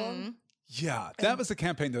for so long. Yeah, that was a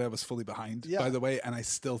campaign that I was fully behind, by the way, and I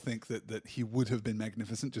still think that he would have been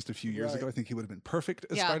magnificent just a few years ago. I think he would have been perfect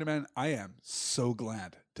as Spider-Man. I am so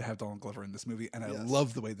glad to have Donald Glover in this movie, and I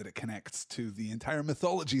love the way that it connects to the entire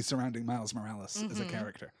mythology surranding Miles Morales as a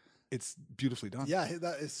character. It's beautifully done. Yeah,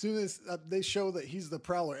 as soon as they show that he's the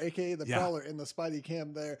Prowler, a.k.a. the Prowler in the Spidey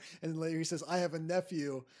cam there, and later he says, I have a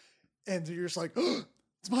nephew, and you're just like, oh,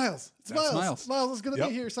 it's Miles. It's Miles. Miles is going to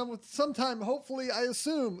be here sometime, hopefully, I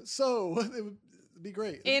assume. So it would be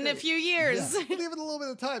great. In a few years. Yeah. We'll give it a little bit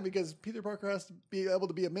of time, because Peter Parker has to be able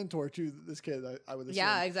to be a mentor to this kid, I would assume.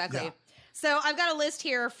 Yeah, exactly. Yeah. So I've got a list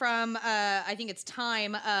here from, I think it's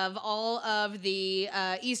Time, of all of the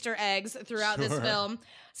Easter eggs throughout this film.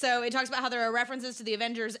 So it talks about how there are references to the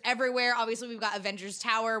Avengers everywhere. Obviously, we've got Avengers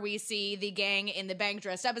Tower. We see the gang in the bank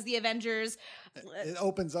dressed up as the Avengers. It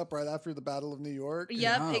opens up right after the Battle of New York.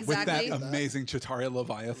 Yep, exactly. With that amazing Chitauri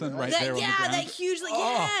Leviathan right there on the ground. Yeah, that huge,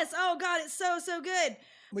 yes. Oh, God, it's so, so good.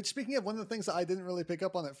 Which, speaking of, one of the things that I didn't really pick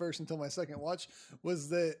up on at first until my second watch was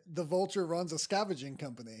that the Vulture runs a scavenging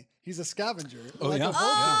company. He's a scavenger. Oh, like yeah. a vulture.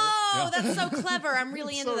 Oh, that's so clever. I'm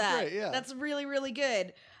really into so that. great, yeah. That's really, really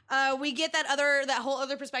good. We get that whole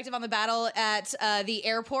other perspective on the battle at the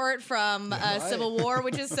airport from Civil War,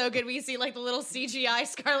 which is so good. We see like the little CGI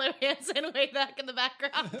Scarlett Johansson way back in the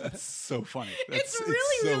background. That's so funny. It's really,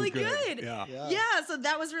 so really good. Yeah. So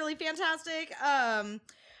that was really fantastic.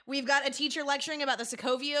 We've got a teacher lecturing about the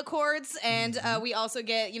Sokovia Accords, and we also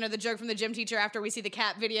get, the joke from the gym teacher after we see the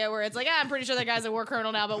cat video where it's like, I'm pretty sure that guy's a war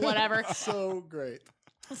criminal now, but whatever. So great.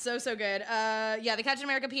 So good. The Captain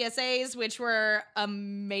America PSAs, which were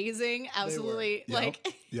amazing. Absolutely. They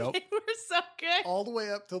were. They were so good. All the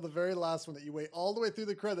way up till the very last one that you wait all the way through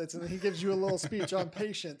the credits, and then he gives you a little speech on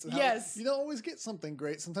patience. And how you don't always get something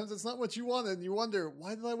great. Sometimes it's not what you wanted, and you wonder,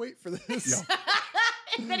 why did I wait for this? Yeah.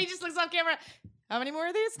 And then he just looks off camera. How many more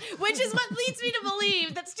of these? Which is what leads me to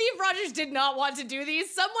believe that Steve Rogers did not want to do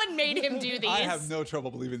these. Someone made him do these. I have no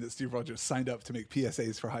trouble believing that Steve Rogers signed up to make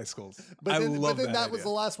PSAs for high schools. But then that idea. was the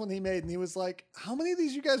last one he made, and he was like, how many of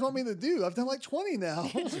these you guys want me to do? I've done like 20 now.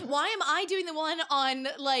 Why am I doing the one on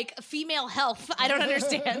like female health? I don't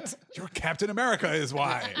understand. Your Captain America is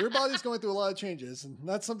why. Your body's going through a lot of changes, and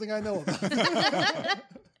that's something I know about.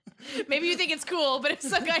 Maybe you think it's cool, but if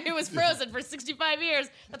some guy who was frozen for 65 years,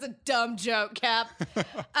 that's a dumb joke, Cap.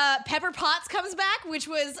 Pepper Potts comes back, which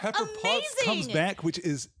was Pepper amazing. Potts comes back, which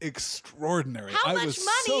is extraordinary. How I much was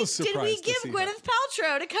money so did we surprised to give see Gwyneth that.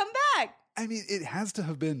 Paltrow to come back? I mean, it has to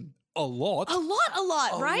have been a lot. A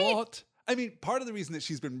lot, right? A lot. I mean, part of the reason that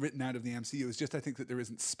she's been written out of the MCU is just I think that there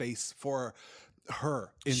isn't space for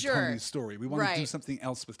her in Tony's story. We want to do something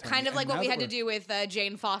else with Tony. Kind of like And what now we that had to do with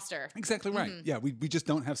Jane Foster. Exactly right. Yeah, we just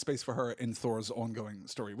don't have space for her in Thor's ongoing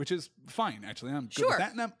story, which is fine, actually. I'm good with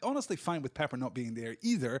that. And I'm honestly fine with Pepper not being there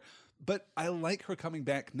either. But I like her coming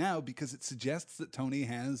back now because it suggests that Tony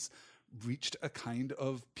has reached a kind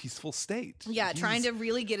of peaceful state. Yeah, trying to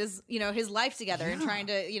really get his life together and trying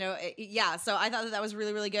to, so I thought that was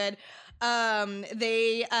really, really good.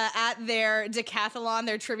 They at their decathlon,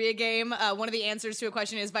 their trivia game, one of the answers to a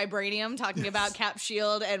question is vibranium, talking about Cap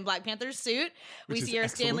Shield and Black Panther's suit. We see our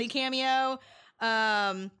Stanley cameo.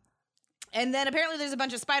 And then apparently there's a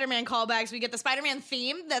bunch of Spider-Man callbacks. We get the Spider-Man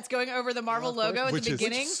theme that's going over the Marvel logo at the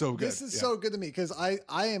beginning. Which is so good. This is so good to me because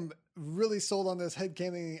I am really sold on this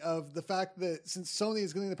headcanon of the fact that since Sony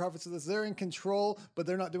is getting the profits of this, they're in control, but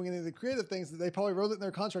they're not doing any of the creative things. That they probably wrote it in their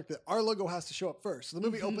contract that our logo has to show up first. So the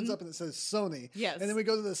movie opens up and it says Sony. Yes. And then we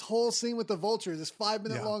go to this whole scene with the Vulture, this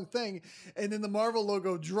 5-minute long thing. And then the Marvel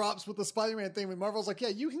logo drops with the Spider-Man thing. And Marvel's like, yeah,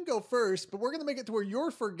 you can go first, but we're going to make it to where you're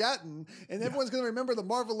forgotten. And everyone's going to remember the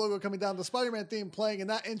Marvel logo coming down, the Spider-Man theme playing, and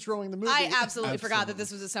that introing the movie. I absolutely forgot that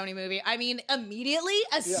this was a Sony movie. I mean, immediately,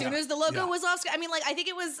 as soon as the logo was off, I mean, like, I think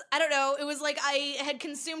it was, I don't know, it was like I had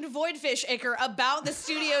consumed Voidfish Ichor about the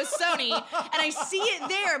studio Sony, and I see it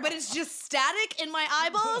there, but it's just static in my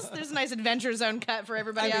eyeballs. There's a nice Adventure Zone cut for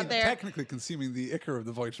everybody out there. Technically, consuming the Ichor of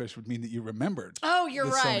the Voidfish would mean that you remembered. Oh, you're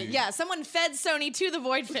the right. Sony. Yeah, someone fed Sony to the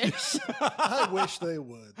Voidfish. I wish they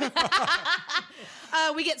would.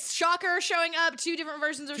 We get Shocker showing up, 2 different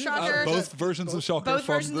versions of Shocker. Both versions of Shocker both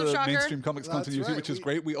from versions of the Shocker. mainstream comics That's continuity, right. which is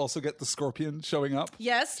great. We also get the Scorpion showing up.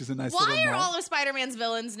 Yes. Which is a nice Why little are nod. all of Spider-Man's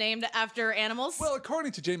villains named after animals? Well,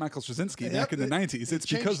 according to J. Michael Straczynski Yep, back in the it 90s, it's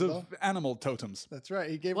changed, because of though. animal totems. That's right.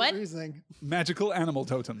 He gave What? it reasoning. Magical animal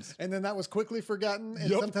totems. And then that was quickly forgotten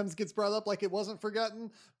and sometimes gets brought up like it wasn't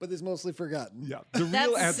forgotten, but is mostly forgotten. Yeah. The That's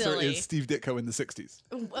real answer silly. is Steve Ditko in the 60s.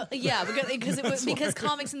 Well, yeah, because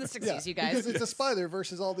comics in the 60s, you guys. Because it's a spider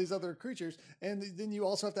versus all these other creatures. And then you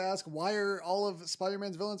also have to ask, why are all of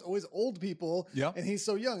Spider-Man's villains always old people? Yeah. And he's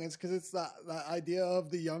so young. It's because it's that idea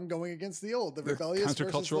of the young going against the old, the rebellious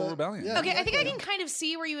versus countercultural the- rebellion. Yeah, Okay, I think I exactly. can kind of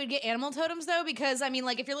see where you would get animal totems though, because I mean,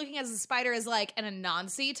 like if you're looking at a spider as like an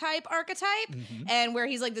Anansi type archetype, and where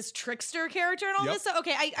he's like this trickster character and all Yep. this stuff.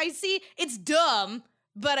 Okay, I see. It's dumb,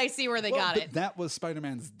 but I see where they got but it. that was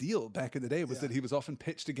Spider-Man's deal back in the day, was that he was often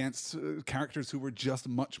pitched against characters who were just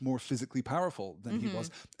much more physically powerful than he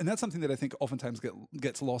was. And that's something that I think oftentimes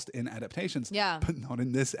gets lost in adaptations, Yeah. but not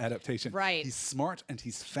in this adaptation. Right. He's smart and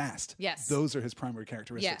he's fast. Yes. Those are his primary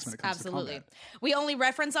characteristics Yes, when it comes absolutely. to combat. We only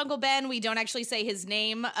reference Uncle Ben. We don't actually say his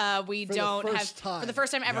name. We For the don't have first time. for the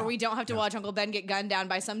first time ever. Yeah. We don't have to watch Uncle Ben get gunned down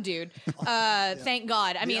by some dude. Thank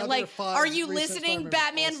God. I mean, other like, 5 are you recent listening? Spider-Man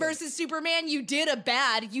Batman also. versus Superman. You did a bad.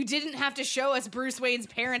 You didn't have to show us Bruce Wayne's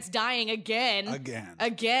parents dying again.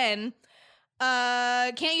 Again.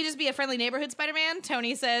 Can't you just be a friendly neighborhood Spider-Man?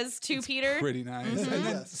 Tony says to Peter. Pretty nice. And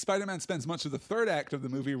then Spider-Man spends much of the third act of the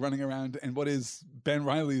movie running around in what is Ben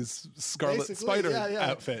Reilly's Scarlet Spider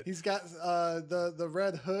outfit. He's got the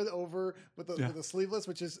red hood over with the sleeveless,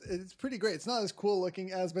 it's pretty great. It's not as cool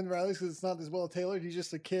looking as Ben Reilly's because it's not as well tailored. He's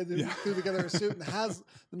just a kid who threw together a suit and has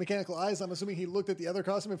the mechanical eyes. I'm assuming he looked at the other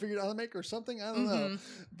costume and figured out how to make or something. I don't know,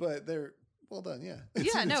 but they're. Well done, yeah.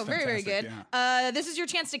 It's very, very good. Yeah. This is your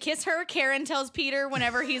chance to kiss her, Karen tells Peter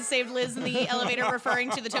whenever he's saved Liz in the elevator, referring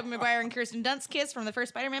to the Tobey Maguire and Kirsten Dunst kiss from the first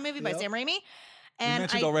Spider-Man movie by Sam Raimi. And you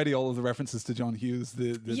mentioned already all of the references to John Hughes,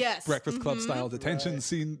 the Breakfast Club style detention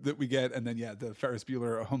scene that we get, and then the Ferris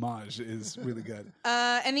Bueller homage is really good.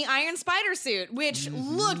 And the Iron Spider suit, which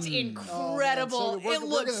looked incredible. It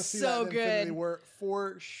looked so good.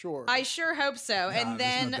 For sure. I sure hope so. And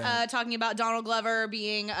then talking about Donald Glover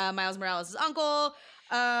being Miles Morales' uncle.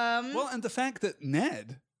 And the fact that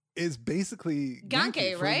Ned is basically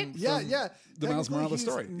Ganke, right? The Miles Morales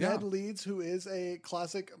story. Ned Leeds, who is a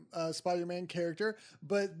classic Spider-Man character,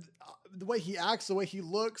 but the way he acts, the way he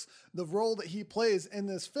looks, the role that he plays in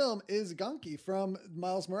this film is Ganke from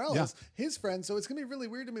Miles Morales, his friend. So it's going to be really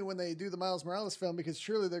weird to me when they do the Miles Morales film because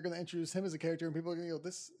surely they're going to introduce him as a character and people are going to go,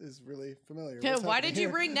 this is really familiar. Why did you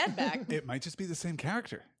bring Ned back? It might just be the same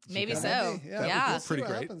character. Maybe so. Yeah. Pretty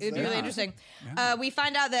great. It'd be really interesting. Yeah. We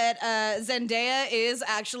find out that Zendaya is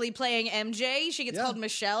actually playing MJ. She gets called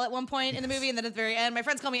Michelle at one point in the movie, and then at the very end, my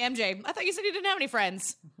friends call me MJ. I thought you said you didn't have any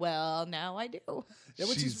friends. Well, now I do. Yeah,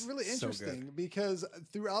 which is really interesting because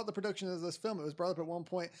throughout the production of this film, it was brought up at one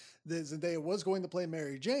point that Zendaya was going to play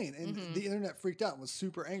Mary Jane, and the internet freaked out and was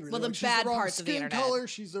super angry. Well, the bad parts of the internet. Color,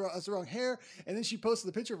 she's the wrong hair, and then she posted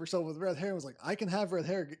the picture of herself with red hair and was like, "I can have red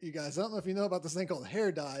hair, you guys. I don't know if you know about this thing called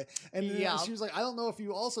hair dye." And then she was like, "I don't know if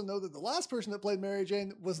you also know that the last person that played Mary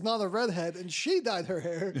Jane was not a redhead, and she dyed her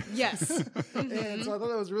hair." Yes, and so I thought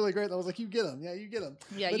that was really great. And I was like, "You get them, you get them."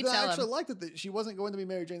 Yeah, but you tell I actually liked it that she wasn't going to be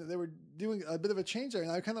Mary Jane; that they were doing a bit of a change there,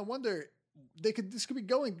 and I kind of wonder this could be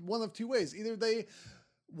going one of two ways. Either they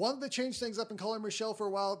wanted to change things up and call her Michelle for a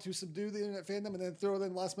while to subdue the internet fandom and then throw it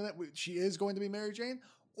in last minute. She is going to be Mary Jane,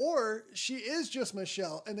 or she is just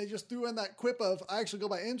Michelle and they just threw in that quip of, I actually go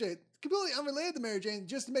by MJ, completely unrelated to Mary Jane,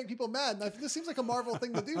 just to make people mad. And this seems like a Marvel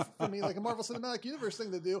thing to do for me, like a Marvel Cinematic Universe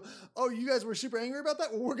thing to do. Oh, you guys were super angry about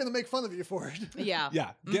that? Well, we're going to make fun of you for it.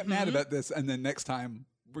 Yeah. Get mad about this, and then next time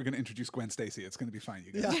we're going to introduce Gwen Stacy. It's going to be fine,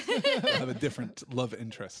 you guys. We'll have a different love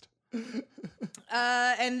interest.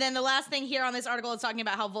 And then the last thing here on this article is talking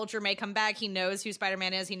about how Vulture may come back. He knows who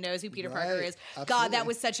Spider-Man is. He knows who Peter Parker is. Absolutely. God, that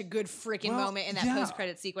was such a good freaking moment in that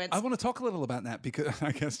post-credit sequence. I want to talk a little about that because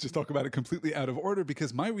I guess just talk about it completely out of order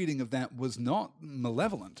because my reading of that was not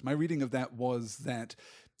malevolent. My reading of that was that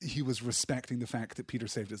he was respecting the fact that Peter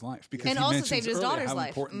saved his life because and he also saved his daughter's how life.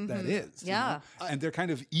 important that is. Yeah, you know? And they're kind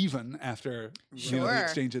of even after the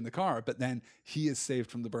exchange in the car, but then he is saved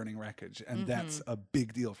from the burning wreckage, and that's a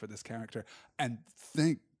big deal for this character. And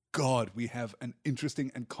thank God we have an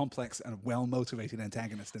interesting and complex and well-motivated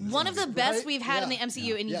antagonist in this one of the best we've had in the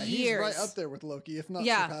MCU in years. He's right up there with Loki, if not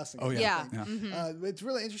surpassing him. It's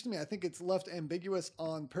really interesting to me. I think it's left ambiguous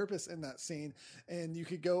on purpose in that scene, and you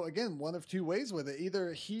could go, again, one of two ways with it.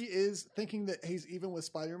 Either he is thinking that he's even with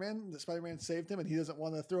Spider-Man, that Spider-Man saved him, and he doesn't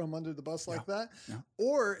want to throw him under the bus like that,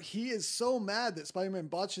 or he is so mad that Spider-Man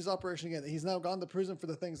botched his operation again, that he's now gone to prison for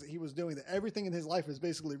the things that he was doing, that everything in his life is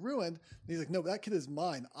basically ruined, and he's like, no, that kid is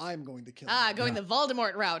mine. I'm going to kill him. Going the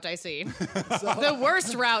Voldemort route, I see. The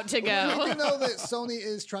worst route to go. We know that Sony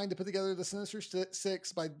is trying to put together the Sinister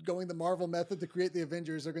Six by going the Marvel method to create the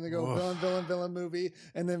Avengers. They're going to go villain movie,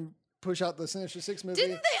 and then push out the Sinister Six movie.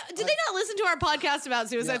 Did they not listen to our podcast about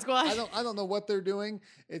Suicide Squad? I don't know what they're doing.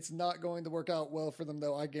 It's not going to work out well for them,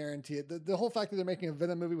 though. I guarantee it. The whole fact that they're making a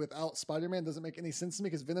Venom movie without Spider-Man doesn't make any sense to me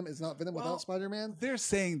because Venom is not Venom without Spider-Man. They're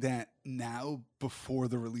saying that now before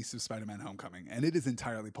the release of Spider-Man Homecoming, and it is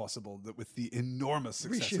entirely possible that with the enormous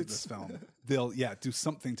success of this film, they'll do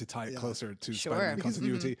something to tie it closer to Spider-Man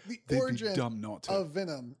continuity. The origin be dumb not to. of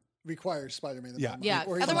Venom requires Spider-Man.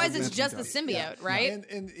 Otherwise it's just the symbiote, right?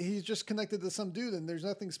 And he's just connected to some dude, and there's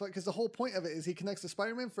nothing because the whole point of it is he connects to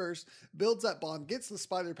Spider-Man first, builds that bond, gets the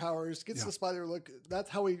spider powers, gets the spider look.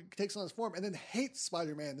 That's how he takes on his form, and then hates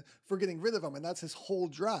Spider-Man for getting rid of him, and that's his whole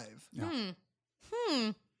drive.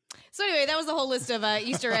 So anyway, that was the whole list of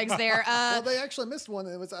Easter eggs there. Well, they actually missed one.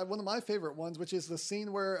 It was one of my favorite ones, which is the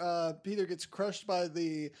scene where Peter gets crushed by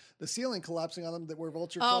the ceiling collapsing on him, where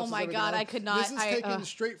Vulture collapses. Oh my God, I could not. This is taken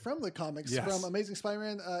straight from the comics, from Amazing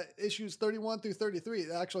Spider-Man issues 31 through 33.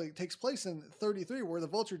 It actually takes place in 33, where the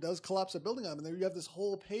Vulture does collapse a building on him. And there you have this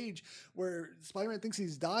whole page where Spider-Man thinks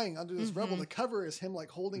he's dying under this rubble. The cover is him like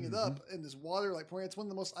holding it up in this water like pouring. It's one of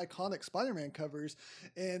the most iconic Spider-Man covers,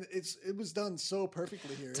 and it was done so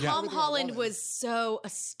perfectly here. Tom Holland was so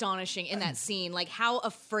astonishing in that scene, like how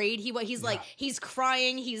afraid he was. He's like, he's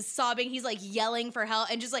crying, he's sobbing, he's like yelling for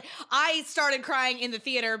help, and just like, I started crying in the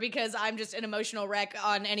theater because I'm just an emotional wreck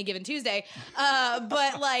on any given Tuesday.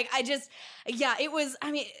 But like, it was,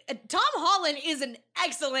 I mean, Tom Holland is an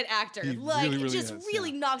excellent actor. He like, really just is,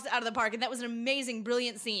 really knocks it out of the park, and that was an amazing,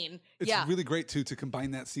 brilliant scene. It's really great too to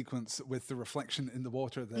combine that sequence with the reflection in the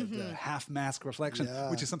water, the half mask reflection,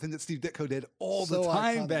 which is something that Steve Ditko did all the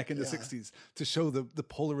time back in the 60s to show the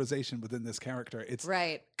polarization within this character. It's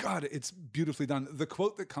God, it's beautifully done. The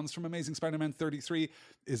quote that comes from Amazing Spider-Man 33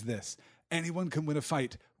 is this: "Anyone can win a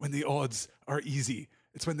fight when the odds are easy.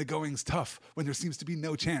 It's when the going's tough, when there seems to be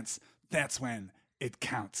no chance. That's when it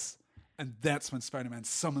counts." And that's when Spider-Man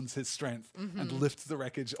summons his strength and lifts the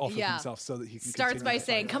wreckage off of himself so that he can starts by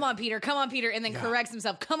saying, "Come on, Peter, and then corrects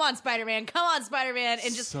himself. Come on, Spider-Man, and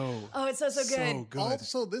just it's so good.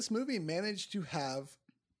 Also, this movie managed to have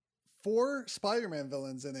 4 Spider-Man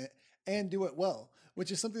villains in it and do it well,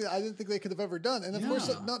 which is something that I didn't think they could have ever done. And of course,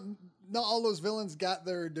 not all those villains got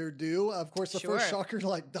their due. Of course, the first Shocker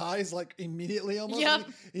like dies like immediately almost. Yep.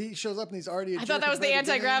 He shows up and he's already. I thought that was the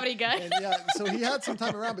anti-gravity guy. And so he had some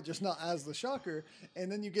time around, but just not as the Shocker.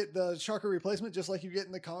 And then you get the Shocker replacement, just like you get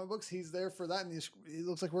in the comic books. He's there for that, and it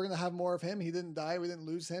looks like we're going to have more of him. He didn't die. We didn't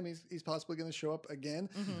lose him. He's possibly going to show up again.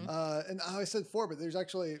 And I said 4, but there's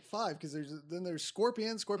actually 5 because there's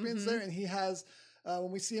Scorpion. Scorpion's there, and he has.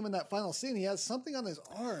 When we see him in that final scene, he has something on his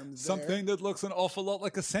arm. Something that looks an awful lot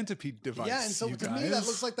like a centipede device. Yeah, and so to me, that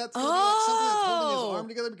looks like that's going to be like something that's holding his arm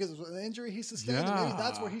together because of an injury he sustained. And maybe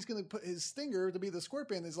that's where he's going to put his stinger to be the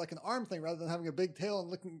Scorpion, is like an arm thing rather than having a big tail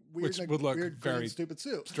and looking weird, which in a would look weird, very stupid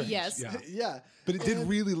suit. Strange. Yes. Yeah. But it did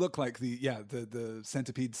really look like the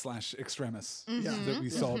centipede / extremis that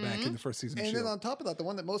we saw back in the first season of And S.H.I.E.L.D. then on top of that, the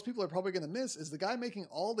one that most people are probably going to miss is the guy making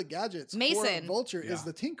all the gadgets Mason. for Vulture is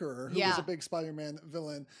the Tinkerer, who was a big Spider-Man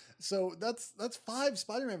villain. So that's 5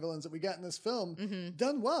 Spider-Man villains that we got in this film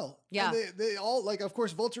done well. Yeah. And they all, like, of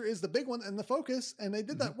course, Vulture is the big one and the focus, and they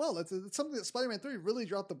did that well. It's something that Spider-Man 3 really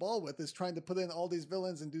dropped the ball with, is trying to put in all these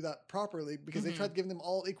villains and do that properly, because they tried giving them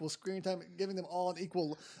all equal screen time, giving them all an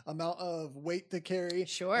equal amount of weight to carry.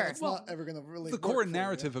 Sure. And it's not ever going to really The work core for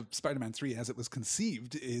narrative of Spider-Man 3 as it was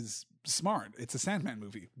conceived is smart. It's a Sandman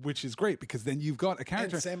movie, which is great because then you've got a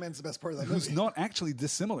character and Sandman's the best part of that who's movie. not actually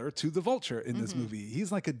dissimilar to the Vulture in this movie.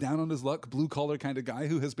 He's like a down on his luck, blue collar kind of guy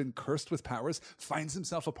who has been cursed with powers, finds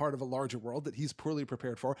himself a part of a larger world that he's poorly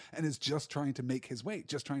prepared for, and is just trying to make his way,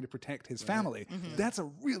 just trying to protect his family. That's a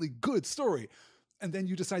really good story. And then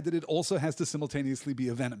you decide that it also has to simultaneously be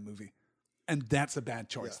a Venom movie. And that's a bad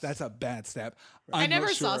choice. Yes. That's a bad step. I never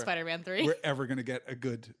not saw sure Spider-Man 3. We're ever going to get a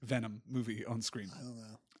good Venom movie on screen. I don't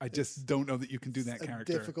know. I just don't know that you can do that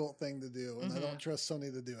character. Difficult thing to do, and I don't trust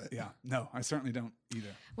Sony to do it. Yeah, no, I certainly don't either.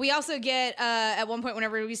 We also get, at one point,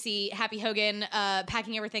 whenever we see Happy Hogan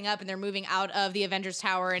packing everything up and they're moving out of the Avengers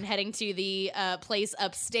Tower and heading to the place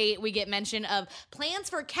upstate, we get mention of plans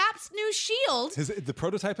for Cap's new shield. The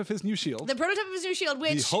prototype of his new shield. The prototype of his new shield,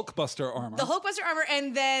 which... The Hulkbuster armor. The Hulkbuster armor,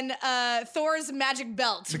 and then Thor's magic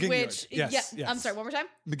belt, McGingyard. which... Yes. I'm sorry, one more time?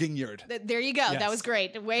 McGingyard. There you go. Yes. That was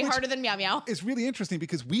great. Way harder than Meow Meow. It's really interesting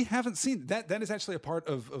because we haven't seen... That is actually a part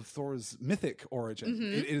of Thor's mythic origin.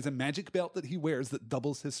 It is a magic belt that he wears that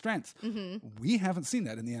doubles his strength. We haven't seen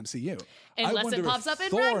that in the MCU. Unless it pops up in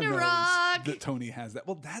Thor knows Ragnarok. that Tony has that.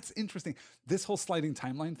 Well, that's interesting. This whole sliding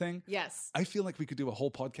timeline thing. Yes. I feel like we could do a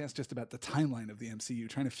whole podcast just about the timeline of the MCU,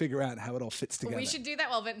 trying to figure out how it all fits together. We should do that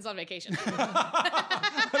while Vinton's on vacation.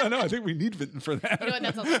 I don't know. I think we need Vinton for that. You know what?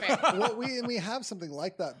 That sounds fair. Well, we have something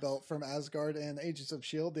like that belt from Asgard and Agents of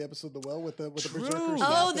S.H.I.E.L.D., the episode The Well with the Berserker.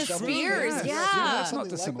 Oh, the spears. Yes. Yeah. Yeah, It's not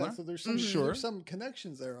dissimilar. Like that. So there's some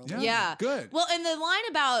connections there. On that. Yeah. Good. Well, and the line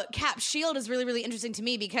about Cap's shield is really, really interesting to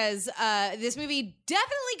me because this movie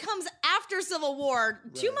definitely comes after Civil War.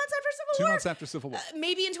 2 months after Civil War? 2 months after Civil War.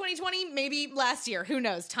 Maybe in 2020, maybe last year. Who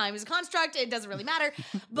knows? Time is a construct. It doesn't really matter.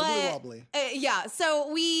 But wobbly. yeah.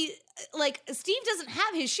 So we like Steve doesn't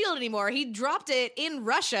have his shield anymore. He dropped it in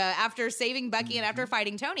Russia after saving Bucky and after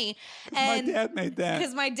fighting Tony. And my dad made that.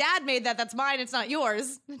 Because my dad made that. That's mine. It's not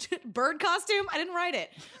yours. Bird costume? I didn't write it.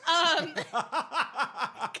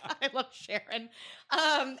 God, I love Sharon.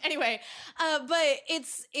 Anyway, but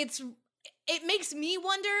it makes me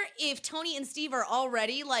wonder if Tony and Steve are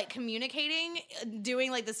already like communicating,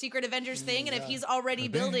 doing like the Secret Avengers thing, and if he's already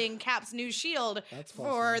building Cap's new shield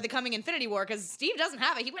for the coming Infinity War, because Steve doesn't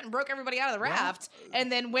have it. He went and broke everybody out of the raft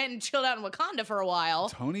and then went and chilled out in Wakanda for a while.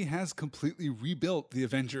 Tony has completely rebuilt the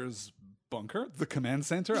Avengers bunker, the command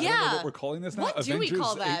center. Yeah. I don't know what we're calling this now. What do we Avengers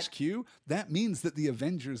call that? HQ. That means that the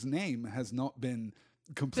Avengers name has not been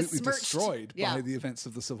completely Besmirched. destroyed Yeah. by the events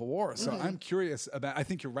of the Civil War. So I'm curious about, I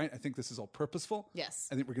think you're right. I think this is all purposeful. Yes.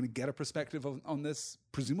 I think we're going to get a perspective on this,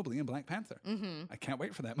 presumably in Black Panther. I can't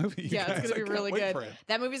wait for that movie. Yeah, guys. it's going to I be can't really wait good. for it.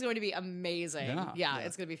 That movie's going to be amazing. Yeah.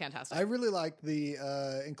 It's going to be fantastic. I really like the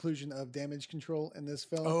inclusion of Damage Control in this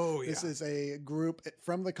film. Oh, This is a group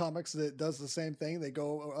from the comics that does the same thing. They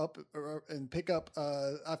go up and pick up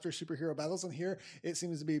after superhero battles. And here it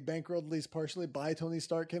seems to be bankrolled, at least partially, by Tony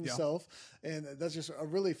Stark himself. And that's just a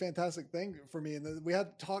really fantastic thing for me. And we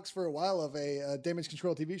had talks for a while of a Damage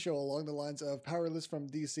Control TV show along the lines of Powerless from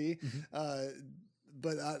DC.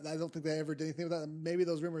 But I don't think they ever did anything with that. Maybe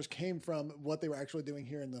those rumors came from what they were actually doing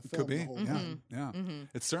here in the film. Could be. The whole Yeah. time. Yeah.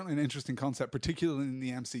 It's certainly an interesting concept, particularly in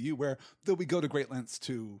the MCU, where though we go to great lengths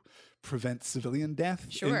to prevent civilian death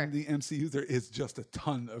Sure. in the MCU, there is just a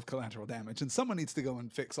ton of collateral damage. And someone needs to go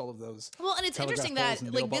and fix all of those. Well, and it's telegraph interesting that poles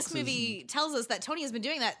and like this mailboxes movie tells us that Tony has been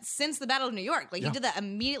doing that since the Battle of New York. Like he did that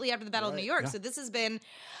immediately after the Battle of New York. Yeah. So this has been,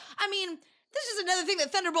 I mean, this is another thing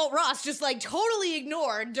that Thunderbolt Ross just like totally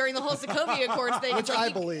ignored during the whole Sokovia Accords thing. Which It's like,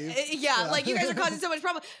 I believe. Yeah, like you guys are causing so much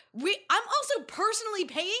problem. I'm also personally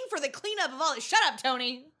paying for the cleanup of all this. Shut up,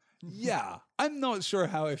 Tony. Yeah, I'm not sure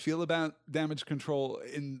how I feel about damage control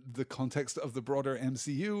in the context of the broader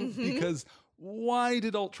MCU, because why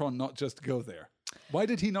did Ultron not just go there? Why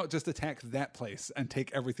did he not just attack that place and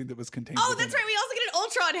take everything that was contained Oh, within that's right. We also get an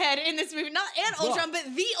Ultron head in this movie. Not an Ultron, but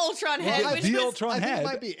the Ultron head. yeah, Which the was, Ultron I think head. it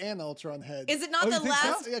might be an Ultron head. Is it not Oh, the you think so?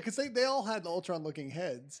 last? Yeah, because they all had Ultron-looking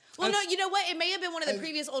heads. Well, no, you know what? It may have been one of the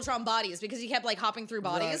previous Ultron bodies because he kept like hopping through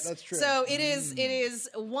bodies. Right, that's true. So it is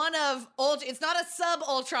one of It's not a sub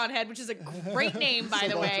Ultron head, which is a great name by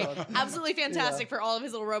the way. Sub-Ultron. Absolutely fantastic for all of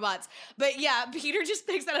his little robots. But yeah, Peter just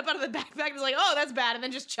picks that up out of the backpack and is like, "Oh, that's bad," and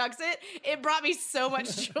then just chucks it. It brought me so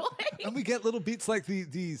much joy. And we get little beats like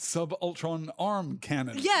the sub-Ultron arm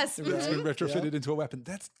cannon. Yes. That's been retrofitted Yeah. into a weapon.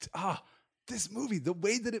 That's, this movie, the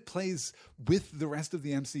way that it plays with the rest of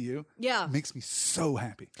the MCU makes me so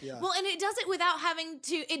happy. Yeah. Well, and it does it without having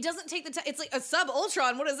to. It doesn't take the time. It's like a sub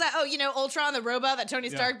Ultron. What is that? Oh, Ultron, the robot that Tony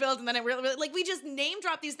Stark built, and then it really like we just name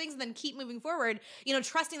drop these things and then keep moving forward.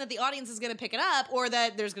 Trusting that the audience is going to pick it up, or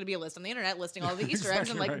that there's going to be a list on the internet listing all the Easter eggs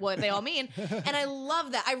and like what they all mean. And I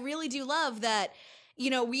love that. I really do love that.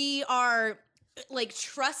 We are like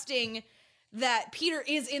trusting that Peter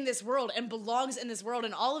is in this world and belongs in this world,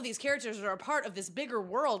 and all of these characters are a part of this bigger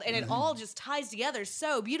world, and it all just ties together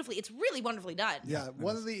so beautifully. It's really wonderfully done. Yeah,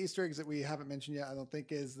 one of the Easter eggs that we haven't mentioned yet, I don't think,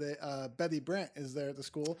 is that Betty Brant is there at the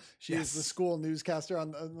school. She is the school newscaster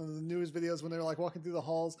on the news videos when they're like walking through the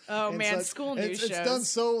halls. Oh and man, such. school And news it's shows. done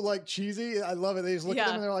so like cheesy. I love it. They just look at them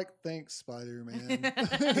Yeah. and they're like, "Thanks, Spider-Man."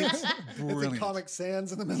 It's It's brilliant. in Comic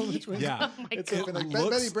Sans in the middle between. Yeah. It's It open, like,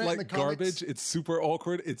 looks Betty Brant in the like comics. garbage. It's super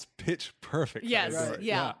awkward. It's pitch perfect. Yes, for it.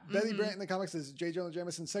 yeah. Betty Brant in the comics is J. Jonah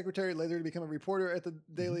Jameson's secretary, later to become a reporter at the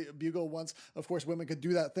Daily Bugle. Once, of course, women could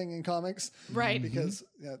do that thing in comics. Right. Because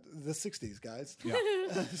the 60s, guys. Yeah.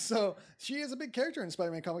 So she is a big character in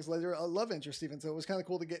Spider-Man comics, later a love interest even. So it was kind of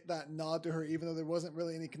cool to get that nod to her, even though there wasn't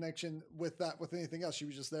really any connection with anything else. She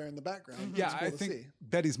was just there in the background. Yeah, It's cool I to think see.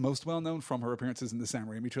 Betty's most well known from her appearances in the Sam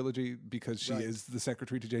Raimi trilogy because she Right. is the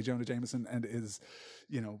secretary to J. Jonah Jameson and is,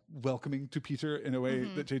 welcoming to Peter in a way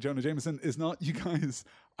that J. Jonah Jameson is not. You guys,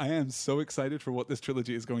 I am so excited for what this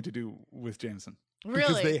trilogy is going to do with Jameson. Because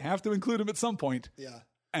Really? they have to include him at some point. Yeah.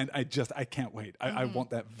 And I can't wait. I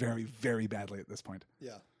want that very, very badly at this point.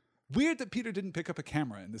 Yeah. Weird that Peter didn't pick up a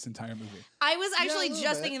camera in this entire movie. I was a actually little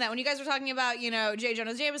just bit. thinking that when you guys were talking about, J.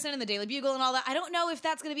 Jonah Jameson and the Daily Bugle and all that, I don't know if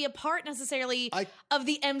that's going to be a part necessarily of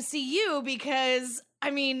the MCU because,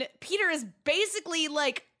 Peter is basically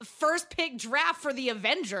like first pick draft for the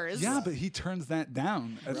Avengers. Yeah, but he turns that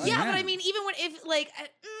down. At the Yeah, but end. even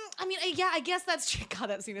I guess that's true. God,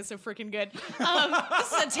 that scene is so freaking good.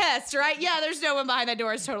 This is a test, right? Yeah, there's no one behind that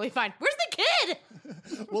door. It's totally fine. Where's the kid?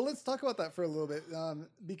 Well, let's talk about that for a little bit,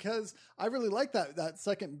 because I really like that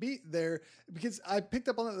second beat there, because I picked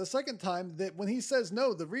up on it the second time that when he says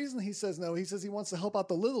no, the reason he says no, he says he wants to help out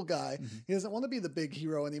the little guy. He doesn't want to be the big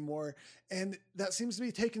hero anymore. And that seems to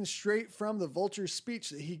be taken straight from the Vulture's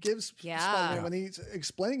speech that he gives Spider-Man when he's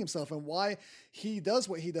explaining himself and why he does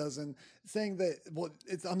what he does, and saying that, well,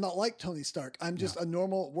 I'm not like Tony Stark. I'm just a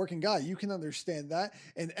normal working guy. You can understand that.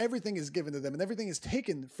 And everything is given to them and everything is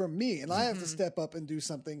taken from me. And I have to step up and do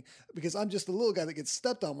something because I'm just a little guy that gets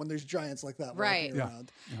stepped on when there's giants like that walking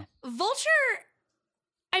around. Vulture,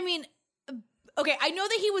 I mean, okay, I know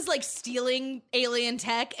that he was like stealing alien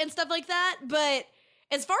tech and stuff like that, but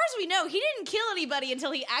as far as we know, he didn't kill anybody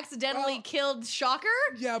until he accidentally killed Shocker.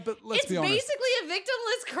 Yeah, but let's be honest. It's basically a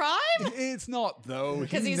victimless crime. It's not, though.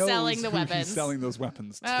 Because he's selling the weapons. He's selling those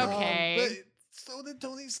weapons to. Okay. But so did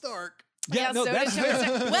Tony Stark. Yeah, no, so that's did Tony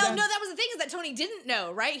Stark. Well, no, that was the thing, is that Tony didn't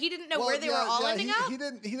know, right? He didn't know where they were all ending up. He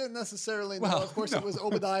didn't necessarily know. Of course, it was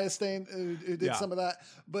Obadiah Stane who did some of that,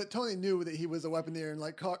 but Tony knew that he was a weaponeer and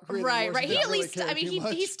like created right. He at really least, I mean,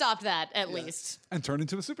 he stopped that at least, and turned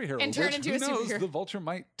into a superhero. And turned into a superhero. Superhero. The Vulture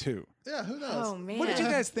might too. Yeah, who knows? Oh man, What did you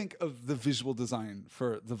guys think of the visual design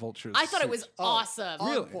for the Vulture's I thought suit? it was awesome.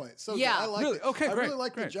 On point. So Yeah. I liked Really? it. Okay, I great, really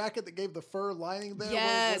like the great. jacket that gave the fur lining there, where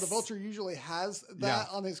Yes. the Vulture usually has that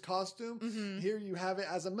on his costume. Here you have it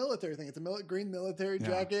as a military thing. It's a green military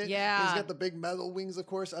jacket. Yeah. He's got the big metal wings, of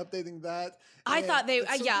course, updating that. I And thought they,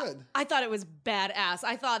 it's so good. I thought it was badass.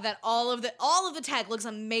 I thought that all of the tech looks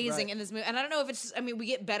amazing Right. in this movie, and I don't know if it's just, I mean, we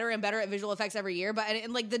get better and better at visual effects every year, but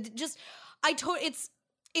and like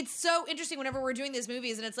it's so interesting whenever we're doing these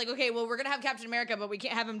movies, and it's like, okay, well, we're gonna have Captain America, but we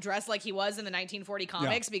can't have him dressed like he was in the 1940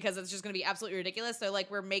 comics because it's just gonna be absolutely ridiculous. So like,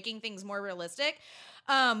 we're making things more realistic.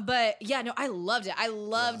 But yeah, no, I loved it. I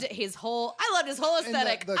loved his whole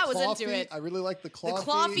aesthetic. And I was claw into feet, it. I really like the claw The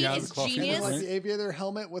claw feet. feet Yeah, is the claw feet And is genius. like great. the aviator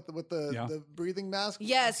helmet with the breathing mask.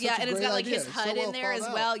 Yes, Such yeah, a and it's great got like idea. his So HUD well in there as thought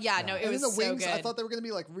out. well. Yeah, no, it And was then the wings, so good. I thought they were going to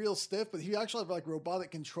be like real stiff, but he actually had like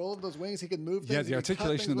robotic control of those wings. He could move things. Yeah, he the could cut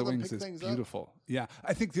articulation of things the with them, wings pick is things up. beautiful. Yeah,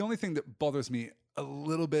 I think the only thing that bothers me a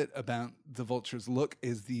little bit about the Vulture's look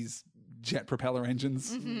is these jet propeller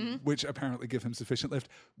engines, which apparently give him sufficient lift.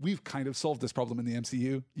 We've kind of solved this problem in the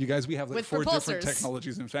MCU. You guys, we have like With 4 different propulsors.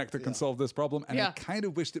 technologies, in fact, that can solve this problem. And I kind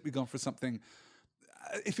of wish that we'd gone for something.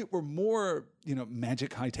 If it were more,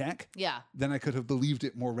 magic high tech, then I could have believed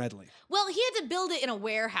it more readily. Well, he had to build it in a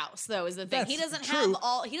warehouse, though, is the thing. He That's doesn't true.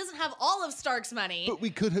 have all of Stark's money. But we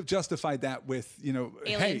could have justified that with,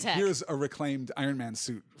 hey, tech. here's a reclaimed Iron Man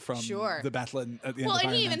suit from the battle at the end of and Iron he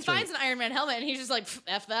Man even 3. finds an Iron Man helmet, and he's just like,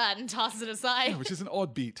 F that, and tosses it aside. Which is an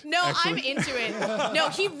odd beat. No, actually. I'm into it. No,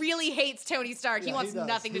 he really hates Tony Stark. He Yeah, wants he does.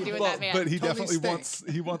 nothing to do with Well, that man. but he Tony definitely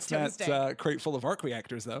Stank. wants Tony that Stank. crate full of arc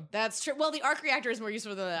reactors, though. That's true. Well, the arc reactor is more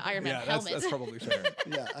useful than the Iron Man Yeah, helmet. that's probably fair.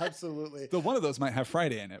 Yeah, absolutely. Though one of those might have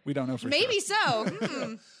Friday in it. We don't know for Maybe sure. so.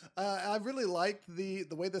 Hmm. I really liked the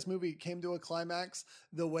way this movie came to a climax,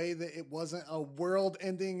 the way that it wasn't a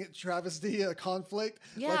world-ending travesty, a conflict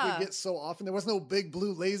like Yeah. we get so often. There was no big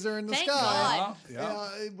blue laser in the Thank sky. God. Yeah.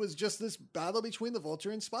 It was just this battle between the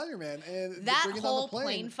Vulture and Spider-Man, and That bringing whole down the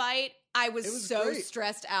plane fight, I was It was so great.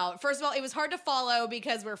 stressed out. First of all, it was hard to follow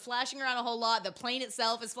because we're flashing around a whole lot. The plane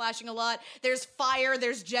itself is flashing a lot. There's fire,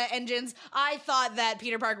 there's jet engines. I thought that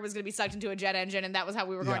Peter Parker was going to be sucked into a jet engine, and that was how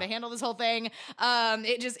we were going to handle this whole thing. I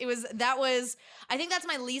think that's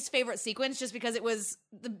my least favorite sequence, just because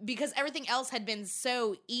because everything else had been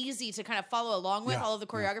so easy to kind of follow along with, all of the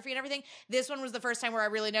choreography and everything. This one was the first time where I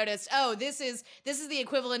really noticed, this is the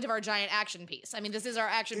equivalent of our giant action piece. I mean, this is our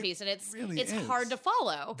action piece, and it's is. hard to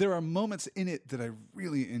follow. There are moments in it that I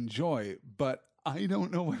really enjoy, but I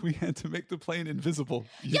don't know why we had to make the plane invisible.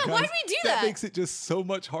 You Yeah, why guys. did we do That that? makes it just so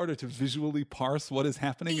much harder to visually parse what is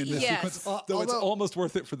happening in this Yes. sequence. Though it's Although- almost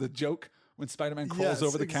worth it for the joke when Spider-Man crawls Yes,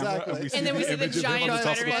 over the camera exactly. and we see And then we the see the image of him on giant the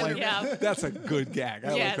top of the Spider-Man, plane. yeah. That's a good gag. I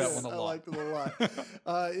like Yes. that one a I lot. liked it a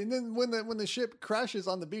lot. And then when the ship crashes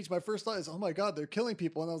on the beach, my first thought is, oh my God, they're killing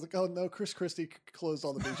people. And I was like, oh no, Chris Christie closed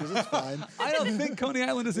all the beaches. It's fine. I don't think Coney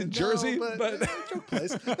Island is in Jersey, No, but joke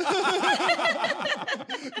place.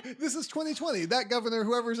 This is 2020. That governor,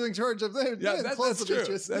 whoever's in charge of there, close that's the true.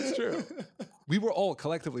 beaches. That's true. We were all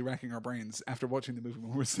collectively racking our brains after watching the movie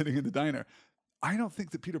when we were sitting in the diner. I don't think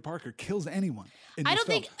that Peter Parker kills anyone in this I don't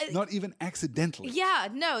film, think- not even accidentally. Yeah,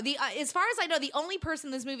 no. As far as I know, the only person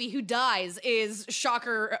in this movie who dies is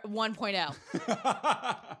Shocker 1.0.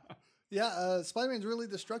 Yeah, Spider-Man's really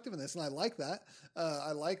destructive in this, and I like that.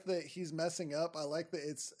 I like that he's messing up. I like that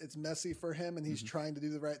it's messy for him, and he's trying to do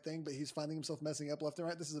the right thing, but he's finding himself messing up left and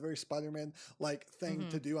right. This is a very Spider-Man-like thing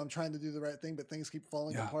to do. I'm trying to do the right thing, but things keep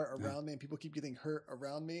falling apart around me, and people keep getting hurt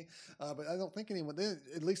around me. But I don't think anyone did.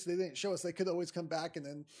 At least they didn't show us. They could always come back and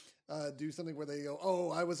then do something where they go,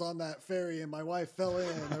 "Oh, I was on that ferry and my wife fell in."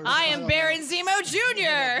 I am Baron Zemo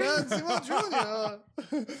Jr. Baron Zemo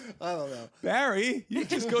Jr. I don't know. Barry, you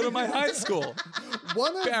just go to my high school.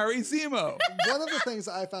 Barry Zemo. One of the things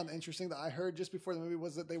that I found interesting that I heard just before the movie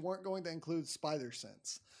was that they weren't going to include spider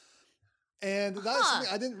sense. And that's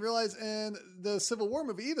something I didn't realize in the Civil War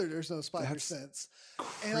movie either. There's no spider sense.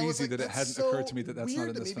 And I was Crazy like, that it hadn't occurred to me that that's not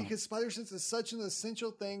in this film. Because spider sense is such an essential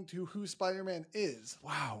thing to who Spider-Man is.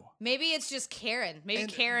 Wow. Maybe it's just Karen.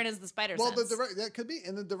 Maybe Karen is the spider Well, sense. that could be.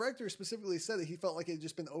 And the director specifically said that he felt like it had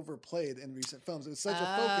just been overplayed in recent films. It was such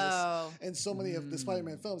a focus in so many of the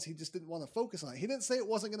Spider-Man films. He just didn't want to focus on it. He didn't say it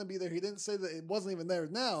wasn't going to be there. He didn't say that it wasn't even there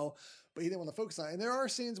now. But he didn't want to focus on it. And there are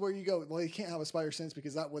scenes where you go, well, he can't have a spider sense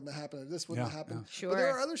because that wouldn't have happened or this wouldn't have happened. Sure. But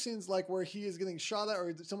there are other scenes like where he is getting shot at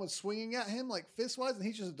or someone's swinging at him like fist-wise and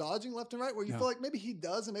he's just dodging left and right where you feel like maybe he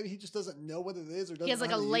does and maybe he just doesn't know what it is or doesn't He has like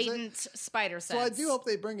know a how to use latent spider sense. So I do hope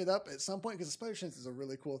they bring it up at some point because the spider sense is a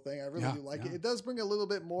really cool thing. I really do like it. It does bring a little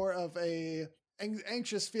bit more of a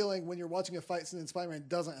anxious feeling when you're watching a fight scene and Spider-Man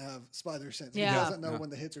doesn't have spider sense. He doesn't know when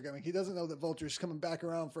the hits are coming. He doesn't know that Vulture's coming back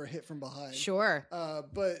around for a hit from behind. Sure.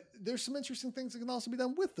 But there's some interesting things that can also be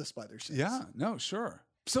done with the spider sense. Yeah, no, sure.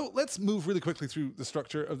 So let's move really quickly through the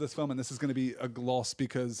structure of this film, and this is going to be a gloss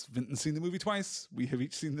because Vinton's seen the movie twice. We have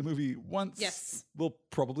each seen the movie once. Yes. We'll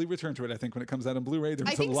probably return to it, I think, when it comes out on Blu-ray.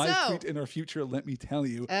 There's a live tweet in our future, let me tell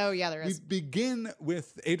you. Oh, yeah, there is. We begin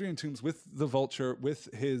with Adrian Toomes, with the Vulture,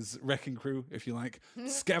 with his wrecking crew, if you like,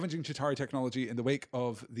 scavenging Chitauri technology in the wake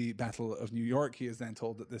of the Battle of New York. He is then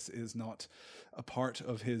told that this is not a part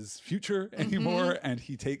of his future anymore, and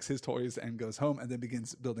he takes his toys and goes home and then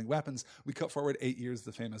begins building weapons. We cut forward 8 years,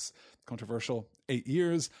 the famous controversial 8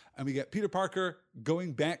 years, and we get Peter Parker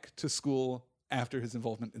going back to school after his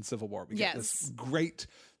involvement in Civil War. We get this great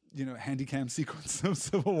handy-cam sequence of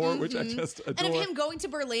Civil War, which I just adore. And of him going to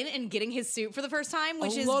Berlin and getting his suit for the first time,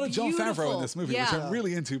 which is a lot of Jon beautiful. Favreau in this movie, which I'm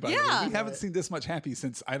really into, by the way. We haven't seen this much happy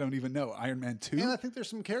since, I don't even know, Iron Man 2. And I think there's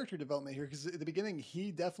some character development here because at the beginning,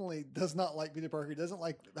 he definitely does not like Peter Parker. He doesn't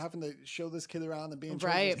like having to show this kid around and be in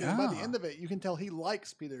charge of this kid. By the end of it, you can tell he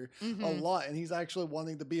likes Peter a lot, and he's actually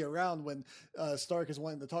wanting to be around when Stark is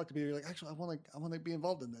wanting to talk to Peter. You're like, actually, I want to be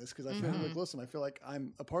involved in this because I feel really close to him. I feel like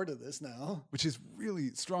I'm a part of this now. Which is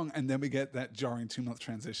really strong. And then we get that jarring 2-month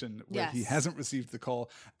transition where he hasn't received the call,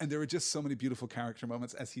 and there are just so many beautiful character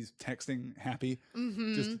moments as he's texting Happy.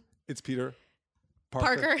 Just, it's Peter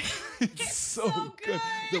Parker. It's so good.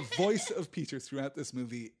 The voice of Peter throughout this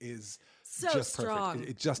movie is just strong. perfect.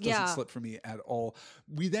 It just doesn't slip for me at all.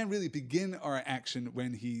 We then really begin our action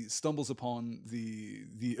when he stumbles upon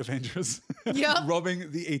the Avengers robbing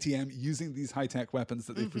the ATM using these high-tech weapons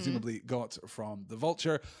that they presumably got from the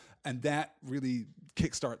Vulture. And that really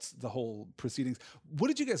kickstarts the whole proceedings. What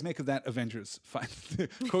did you guys make of that Avengers fight? The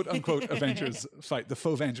quote-unquote Avengers fight, the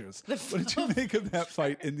faux Avengers. What did you make of that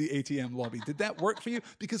fight in the ATM lobby? Did that work for you?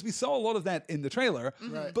 Because we saw a lot of that in the trailer,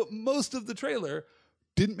 but most of the trailer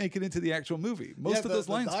didn't make it into the actual movie. Most of those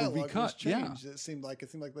lines were recut. It seemed like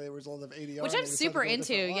there was a lot of ADR. Which I'm super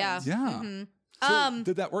into, Yeah. So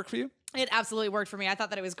did that work for you? It absolutely worked for me. I thought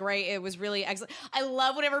that it was great. It was really excellent. I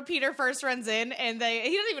love whenever Peter first runs in and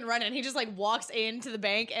he doesn't even run in. He just like walks into the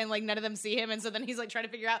bank and like none of them see him. And so then he's like trying to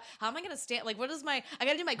figure out how am I going to stand? Like, I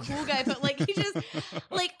got to do my cool guy. But like, he just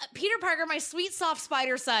like Peter Parker, my sweet, soft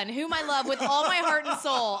spider son, whom I love with all my heart and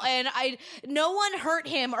soul. And no one hurt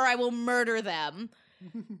him or I will murder them.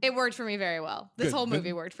 It worked for me very well. This whole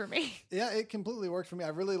movie worked for me. Yeah, it completely worked for me. I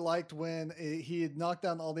really liked when he had knocked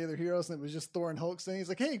down all the other heroes and it was just Thor and Hulk saying, he's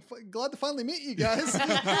like, hey, glad to finally meet you guys.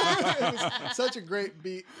 It was such a great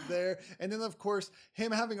beat there. And then, of course,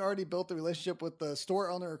 him having already built the relationship with the store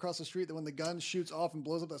owner across the street that when the gun shoots off and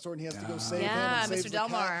blows up that store and he has to go save him. Yeah, and Mr.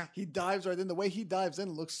 Delmar. He dives right in. The way he dives in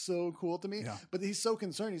looks so cool to me. Yeah. But he's so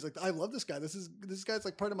concerned. He's like, I love this guy. This guy's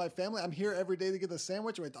like part of my family. I'm here every day to get a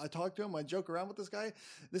sandwich. I talk to him. I joke around with this guy.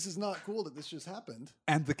 This is not cool that this just happened.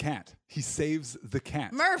 And the cat. He saves the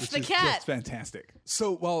cat. Murph, the cat. Just fantastic.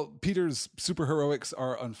 So while Peter's super heroics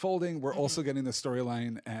are unfolding, we're also getting the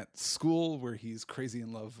storyline at school where he's crazy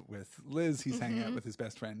in love with Liz. He's hanging out with his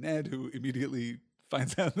best friend Ned, who immediately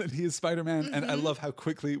finds out that he is Spider-Man. And I love how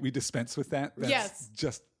quickly we dispense with that. That's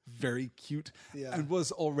just very cute, and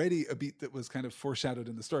was already a beat that was kind of foreshadowed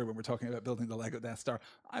in the story when we're talking about building the Lego Death Star.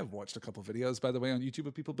 I've watched a couple videos, by the way, on YouTube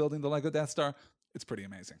of people building the Lego Death Star. It's pretty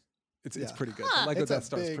amazing. It's pretty good. Huh. The Lego It's a Death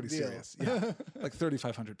Star is big pretty deal. serious. Yeah, like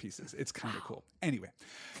 3,500 pieces. It's kind of cool. Anyway.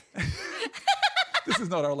 This is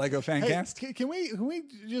not our Lego fan Hey, cast. can we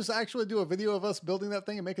just actually do a video of us building that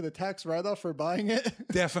thing and make it a tax write-off for buying it?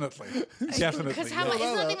 Definitely. Because Yeah. how much?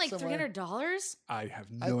 Isn't that thing like Somewhere. $300? I have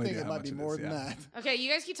I no think idea it how might much be it more is, than yeah. that. Okay,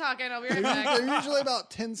 you guys keep talking. I'll be right back. They're usually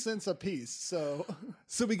about 10 cents a piece. So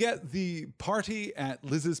So we get the party at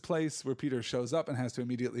Liz's place where Peter shows up and has to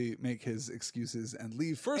immediately make his excuses and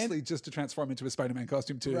leave. Firstly, just to transform into a Spider-Man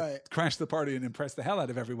costume to Right. crash the party and impress the hell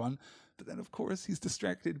out of everyone. But then, of course, he's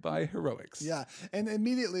distracted by heroics. yeah, and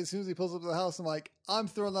immediately as soon as he pulls up to the house, I'm like, I'm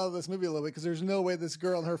thrown out of this movie a little bit because there's no way this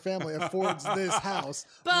girl and her family affords this house.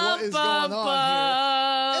 What is going on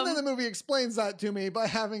here? And then the movie explains that to me by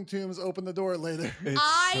having Toombs open the door later. It's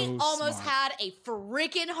I so almost smart. had a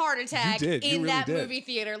freaking heart attack did. You in really that did. movie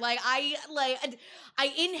theater. I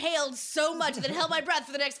inhaled so much that it held my breath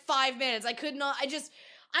for the next 5 minutes. I could not.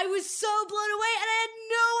 I was so blown away, and I had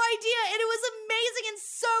no idea. And it was amazing and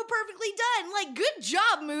so perfectly done. Like, good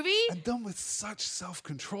job, movie. And done with such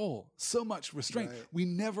self-control, so much restraint. Right. We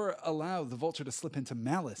never allow the Vulture to slip into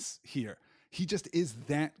malice here. He just is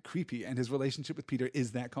that creepy, and his relationship with Peter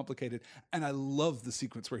is that complicated. And I love the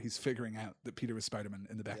sequence where he's figuring out that Peter is Spider-Man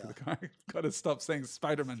in the back of the car. Gotta stop saying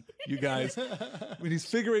Spider-Man, you guys. When he's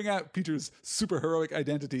figuring out Peter's superheroic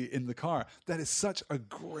identity in the car, that is such a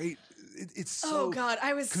great... It's so Oh, God,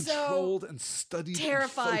 I was so controlled and studied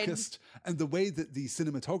terrified. and focused. And the way that the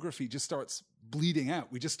cinematography just starts bleeding out.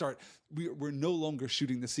 We're no longer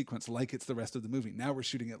shooting the sequence like it's the rest of the movie. Now we're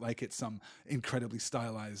shooting it like it's some incredibly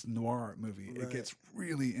stylized noir movie. It gets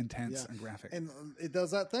really intense and graphic. And it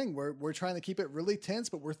does that thing where we're trying to keep it really tense,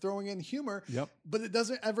 but we're throwing in humor. Yep. But it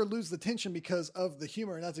doesn't ever lose the tension because of the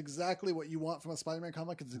humor. And that's exactly what you want from a Spider-Man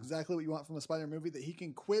comic. It's exactly what you want from a Spider-Man movie, that he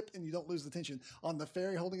can quip and you don't lose the tension. On the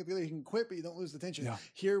ferry holding it together, he can quip, but you don't lose the tension. Yeah.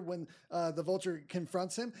 Here, when the Vulture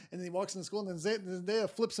confronts him and then he walks into school and then Zendaya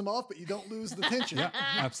flips him off, but you don't lose the tension. Yeah,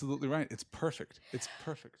 absolutely right. It's perfect. It's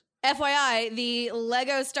perfect. FYI, the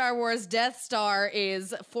Lego Star Wars Death Star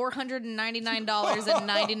is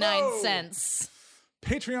 $499.99.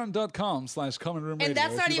 Patreon.com/Common Room Radio. And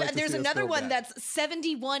that's if not you'd even, like to there's see us another build one that. that's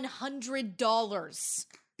 $7,100.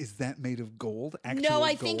 Is that made of gold? Actual No,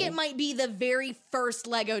 I think it gold? might be the very first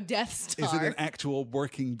Lego Death Star. Is it an actual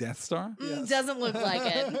working Death Star? Doesn't look like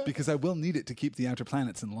it. Because I will need it to keep the outer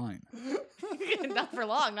planets in line. Not for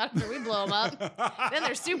long. Not after we blow them up. Then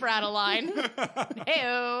they're super out of line.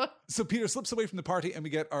 Hey-o. So Peter slips away from the party, and we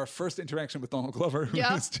get our first interaction with Donald Glover, who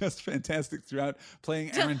Yeah. is just fantastic throughout,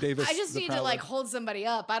 playing Aaron Davis. I just the need to Prowler. like hold somebody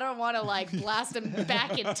up. I don't want to like blast him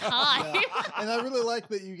back in time. And I really like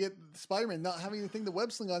that you get Spider-Man not having anything to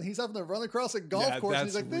web sling on. He's having to run across a golf course and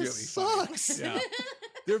he's like, this really funny. sucks. Yeah.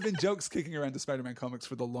 There have been jokes kicking around the Spider-Man comics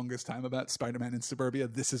for the longest time about Spider-Man in suburbia.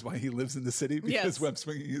 This is why he lives in the city, because Yes. web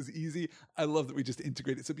swinging is easy. I love that we just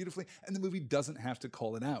integrate it so beautifully. And the movie doesn't have to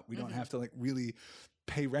call it out. We don't have to like really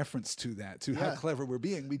pay reference to that, to how clever we're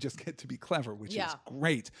being. We just get to be clever, which is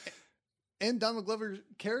great. And Donald Glover's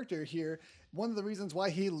character here, one of the reasons why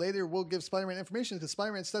he later will give Spider-Man information is because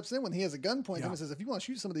Spider-Man steps in when he has a gun pointed at him and says, if you want to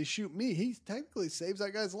shoot somebody, shoot me. He technically saves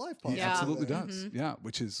that guy's life. He Yeah. absolutely does. Yeah,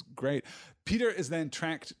 which is great. Peter is then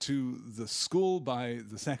tracked to the school by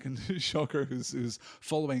the second Shocker, who's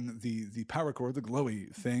following the power cord, the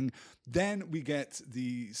glowy thing. Then we get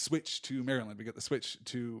the switch to Maryland. We get the switch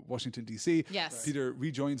to Washington, D.C. Yes. Right. Peter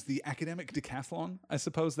rejoins the academic decathlon, I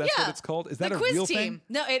suppose that's what it's called. Is that the a quiz real team. thing?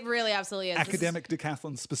 No, it really absolutely is. Academic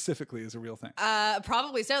decathlon specifically is a real thing.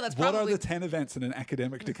 Probably so. That's What probably are the 10 events in an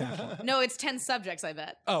academic decathlon? No, it's 10 subjects, I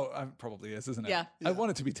bet. Oh, probably is, isn't it? Yeah. I want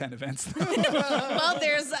it to be 10 events. Well,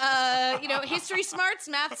 there's history smarts,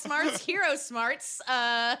 math smarts, hero smarts,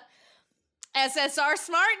 SSR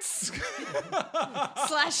smarts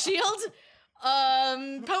 / shield,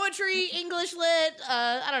 poetry, English lit,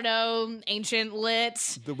 I don't know, ancient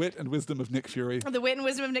lit, The wit and wisdom of Nick Fury. the wit and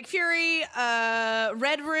wisdom of Nick Fury,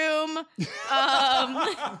 Red Room,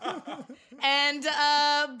 and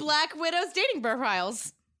Black Widow's dating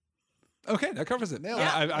profiles. Okay, that covers it. Nailed it.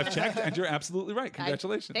 I've checked, and you're absolutely right.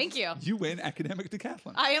 Congratulations. Thank you. You win academic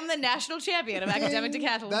decathlon. I am the national champion of academic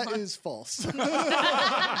decathlon. That is false. What did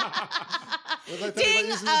I tell you about Ding!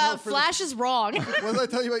 using the bell for Flash is wrong. What did I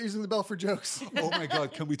tell you about using the bell for jokes? Oh my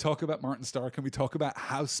God! Can we talk about Martin Starr? Can we talk about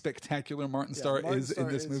how spectacular Martin Starr Martin is Starr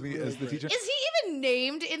in this is movie really as the great. teacher? Is he even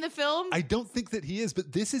named in the film? I don't think that he is,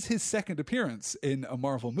 but this is his second appearance in a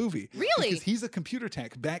Marvel movie. Really? Because he's a computer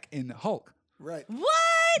tech back in Hulk. Right. What?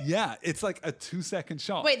 Yeah, it's like a 2-second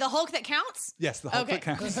shot. Wait, the Hulk that counts? Yes, the Hulk that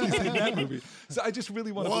counts is in that movie. So I just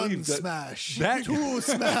really want to One believe that smash, that two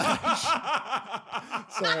smash.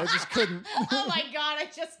 Sorry, I just couldn't. Oh my God, I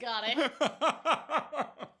just got it.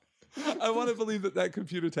 I want to believe that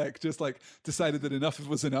computer tech just like decided that enough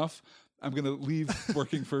was enough. I'm going to leave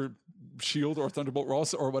working for Shield or Thunderbolt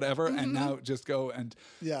Ross or whatever, and now just go and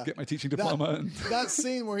get my teaching diploma. That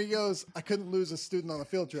scene where he goes, I couldn't lose a student on a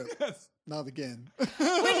field trip. Yes. Not again. Which is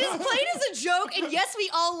played as a joke, and yes, we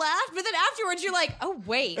all laughed, but then afterwards you're like, oh,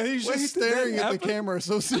 wait. And he's just staring at the camera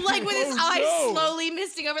so serious. Like with his eyes slowly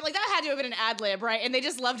misting over. Like that had to have been an ad lib, right? And they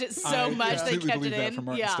just loved it so much they kept it that in. From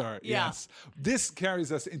Martin Starr. Yes. This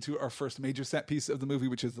carries us into our first major set piece of the movie,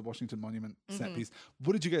 which is the Washington Monument set piece.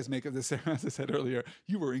 What did you guys make of this, Sarah? As I said earlier,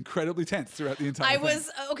 you were incredibly tense throughout the entire thing.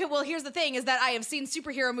 Okay, well, here's the thing is that I have seen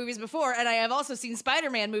superhero movies before, and I have also seen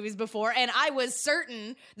Spider-Man movies before, and I was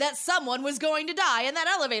certain that someone was going to die in that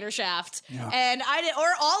elevator shaft. Yeah. And or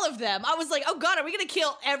all of them. I was like, oh God, are we going to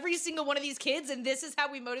kill every single one of these kids? And this is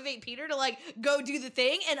how we motivate Peter to like go do the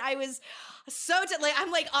thing. And I was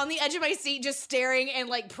I'm like on the edge of my seat, just staring and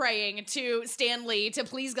like praying to Stan Lee to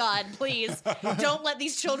please God, please don't let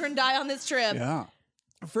these children die on this trip. Yeah.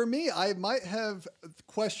 For me, I might have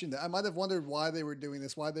questioned it. I might have wondered why they were doing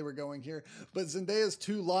this, why they were going here. But Zendaya's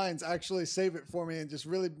 2 lines actually save it for me and just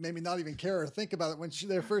really made me not even care or think about it when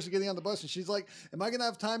they're first getting on the bus. And she's like, am I going to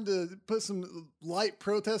have time to put some light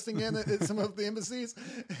protesting in at some of the embassies?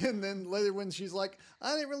 And then later when she's like,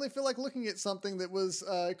 I didn't really feel like looking at something that was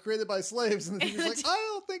created by slaves. And then he's like, I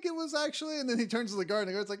don't think it was actually. And then he turns to the guard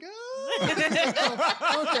and goes like, oh,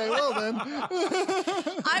 okay, well then.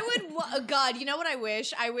 God, you know what I wish?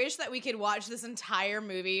 I wish that we could watch this entire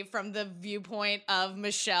movie from the viewpoint of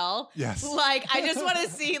Michelle. Yes. Like, I just want to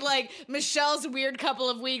see, like, Michelle's weird couple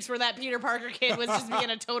of weeks where that Peter Parker kid was just being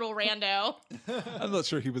a total rando. I'm not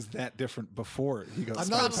sure he was that different before he got I'm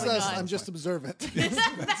not obsessed. I'm just observant. Yes,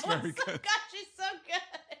 that's very good. Gosh, she's so good.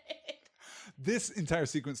 This entire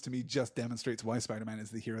sequence to me just demonstrates why Spider-Man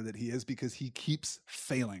is the hero that he is, because he keeps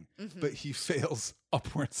failing, but he fails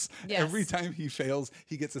upwards. Yes. Every time he fails,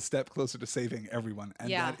 he gets a step closer to saving everyone.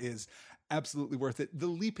 And that is absolutely worth it. The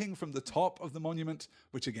leaping from the top of the monument,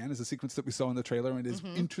 which again is a sequence that we saw in the trailer and is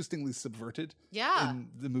interestingly subverted in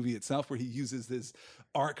the movie itself, where he uses this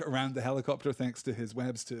arc around the helicopter thanks to his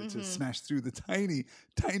webs to smash through the tiny,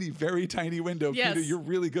 very tiny window. Yes. Peter, you're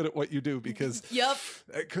really good at what you do, because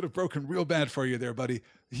it could have broken real bad for you there, buddy.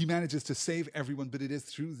 He manages to save everyone, but it is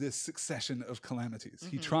through this succession of calamities.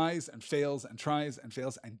 He tries and fails and tries and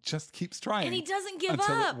fails and just keeps trying. And he doesn't give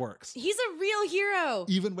until up. It works. He's a real hero.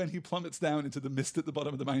 Even when he plummets down into the mist at the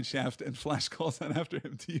bottom of the mine shaft and Flash calls out after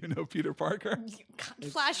him, do you know Peter Parker?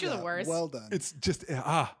 Flash, you're the worst. Well done. It's just,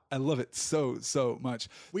 I love it so much.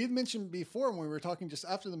 We had mentioned before when we were talking just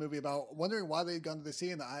after the movie about wondering why they had gone to the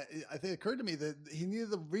sea, and I think it occurred to me that he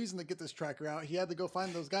needed a reason to get this tracker out. He had to go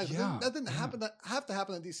find those guys. Yeah, But that didn't have to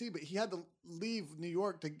happen in DC, but he had to leave New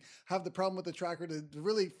York to have the problem with the tracker, to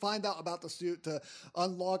really find out about the suit, to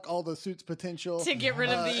unlock all the suit's potential. To get rid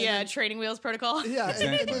of the training wheels protocol. Yeah,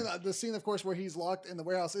 Exactly. and then the scene, of course, where he's locked in the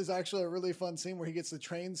warehouse is actually a really fun scene where he gets to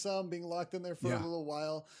train some, being locked in there for a little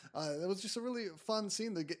while. It was just a really fun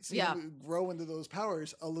scene to see him grow into those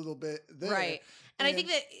powers a little bit there. Right. And I think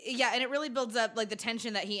that, and it really builds up like the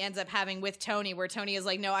tension that he ends up having with Tony, where Tony is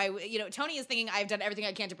like, no, Tony is thinking I've done everything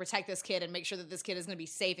I can to protect this kid and make sure that this kid is going to be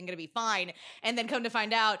safe and going to be fine. And then come to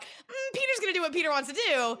find out, Peter's going to do what Peter wants to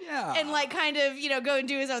do. Yeah. And like kind of, go and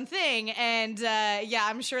do his own thing. And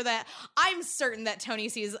I'm certain that Tony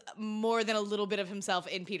sees more than a little bit of himself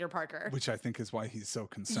in Peter Parker. Which I think is why he's so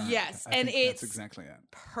concerned. Yes. I think that's exactly it.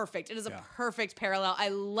 Perfect. It is a perfect parallel. I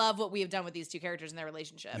love what we have done with these two characters and their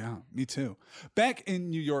relationship. Yeah, me too. Back in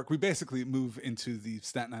New York, we basically move into the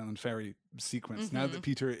Staten Island ferry sequence. Now that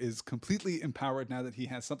Peter is completely empowered, now that he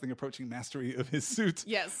has something approaching mastery of his suit,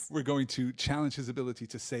 we're going to challenge his ability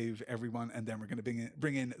to save everyone, and then we're going to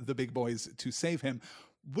bring in the big boys to save him.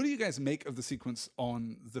 What do you guys make of the sequence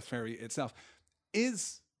on the ferry itself?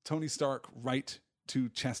 Is Tony Stark right to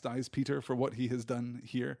chastise Peter for what he has done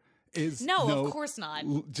here? No, of course not.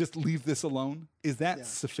 Just leave this alone? Is that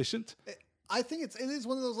sufficient? I think it is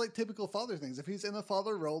one of those like typical father things. If he's in a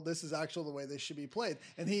father role, this is actually the way this should be played.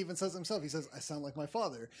 And he even says himself, he says, I sound like my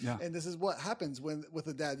father. Yeah. And this is what happens with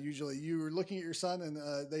a dad. Usually you're looking at your son and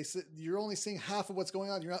you're only seeing half of what's going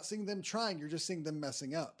on. You're not seeing them trying. You're just seeing them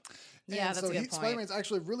messing up. Yeah, and that's a good point. Spider-Man's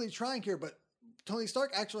actually really trying here, but Tony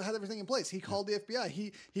Stark actually had everything in place. He called the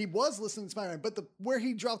FBI. He was listening to Spider-Man, but where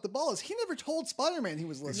he dropped the ball is he never told Spider-Man he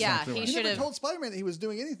was listening. Yeah, he never told Spider-Man that he was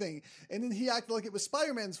doing anything, and then he acted like it was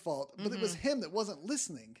Spider-Man's fault, but it was him that wasn't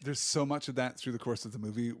listening. There's so much of that through the course of the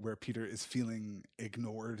movie where Peter is feeling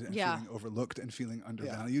ignored and feeling overlooked and feeling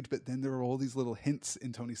undervalued, but then there are all these little hints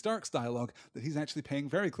in Tony Stark's dialogue that he's actually paying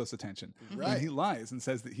very close attention. Right. When he lies and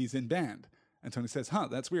says that he's in band. And Tony says,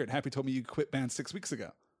 that's weird. Happy told me you quit band 6 weeks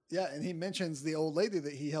ago. Yeah, and he mentions the old lady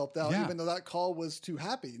that he helped out, even though that call was to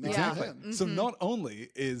Happy, not exactly. to him. So not only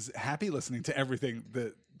is Happy listening to everything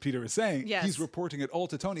that Peter is saying, he's reporting it all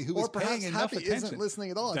to Tony, who is paying enough Happy attention. Isn't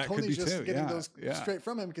listening at all, and That Tony's just too. getting those straight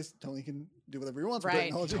from him because Tony can do whatever he wants with Right.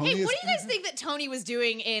 technology. Hey, what do you guys think that Tony was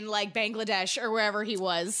doing in like Bangladesh or wherever he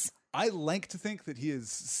was? I like to think that he is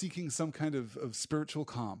seeking some kind of spiritual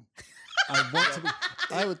calm. I want to be.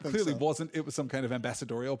 I would think clearly so. wasn't. It was some kind of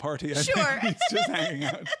ambassadorial party. I Sure. think. He's just hanging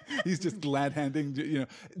out. He's just glad handing.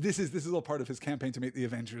 This is all part of his campaign to make the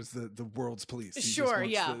Avengers the world's police. He just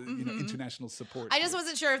wants the, international support. I just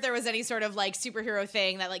wasn't sure if there was any sort of like superhero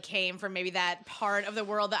thing that like came from maybe that part of the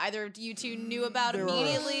world that either of you two knew about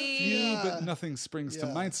immediately. Few, but nothing springs to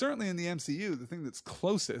mind. Certainly in the MCU, the thing that's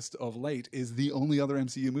closest of late is the only other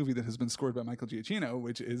MCU movie that has been scored by Michael Giacchino,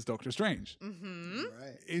 which is Doctor Strange.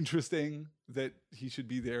 Right. Interesting that he should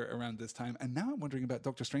be there around this time. And now I'm wondering about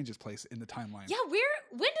Doctor Strange's place in the timeline. Yeah,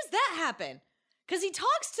 when does that happen? Because he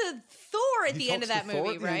talks to Thor at the end of that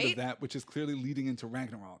movie, right? End of that, which is clearly leading into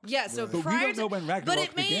Ragnarok. Yeah, so but we prior don't know when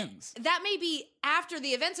Ragnarok begins. That may be after the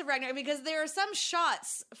events of Ragnarok, because there are some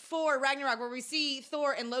shots for Ragnarok where we see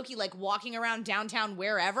Thor and Loki like walking around downtown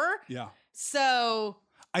wherever. Yeah. So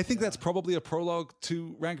I think that's probably a prologue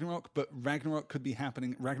to Ragnarok, but Ragnarok could be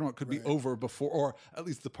happening. Ragnarok could be over before, or at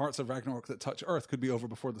least the parts of Ragnarok that touch Earth could be over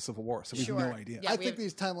before the Civil War. So we have no idea. Yeah, I think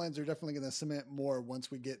these timelines are definitely going to cement more once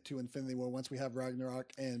we get to Infinity War, once we have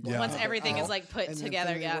Ragnarok and once everything is like put and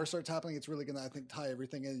together. Infinity War starts happening, it's really going to, I think, tie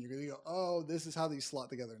everything in. You're going to go, oh, this is how these slot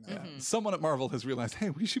together now. Yeah. Someone at Marvel has realized, hey,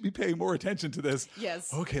 we should be paying more attention to this.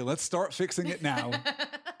 Yes. Okay, let's start fixing it now,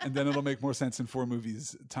 and then it'll make more sense in 4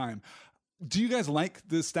 movies' time. Do you guys like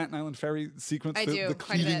the Staten Island ferry sequence? I do, The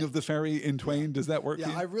quite a cleaving bit. of the ferry in twain. Does that work for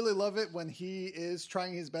Yeah, you? I really love it when he is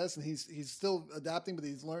trying his best and he's still adapting, but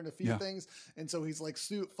he's learned a few things. And so he's like,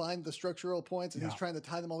 find the structural points, and he's trying to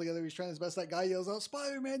tie them all together. He's trying his best. That guy yells out,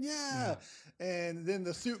 Spider-Man, yeah! And then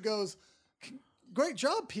the suit goes, great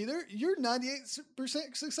job, Peter. You're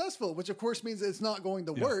 98% successful, which of course means it's not going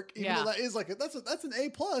to work, even though that is like, that's an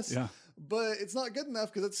A+. Yeah. But it's not good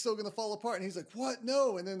enough because it's still going to fall apart. And he's like, what?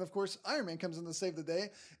 No. And then, of course, Iron Man comes in to save the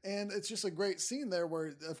day. And it's just a great scene there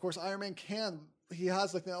where, of course, Iron Man he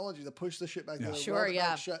has the technology to push the shit back together. Sure, weld it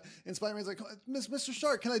back shut. And Spider-Man's like, Mr.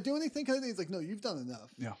 Stark, can I do anything? He's like, no, you've done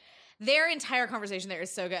enough. Yeah. Their entire conversation there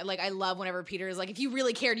is so good. Like, I love whenever Peter is like, if you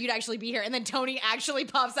really cared, you'd actually be here. And then Tony actually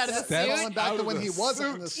pops out of the That's suit. Going back to when he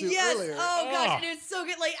wasn't in the suit earlier. Oh gosh, and it's so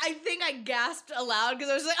good. Like, I think I gasped aloud because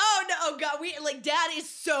I was like, oh no, oh god, Dad is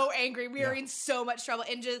so angry. We are in so much trouble.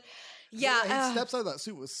 And just He steps out of that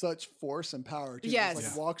suit with such force and power. Too. Yes.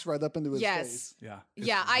 Just, like, walks right up into his face. Yeah.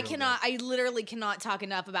 Yeah, I literally cannot talk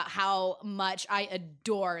enough about how much I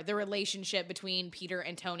adore the relationship between Peter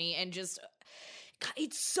and Tony, and just, God,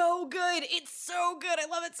 it's so good. It's so good. I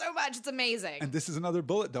love it so much. It's amazing. And this is another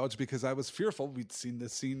bullet dodge because I was fearful. We'd seen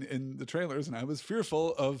this scene in the trailers, and I was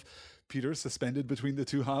fearful of Peter suspended between the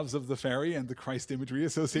two halves of the ferry and the Christ imagery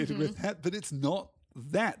associated with that. But it's not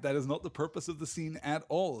that. That is not the purpose of the scene at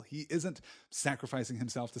all. He isn't sacrificing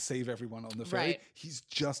himself to save everyone on the ferry. Right. He's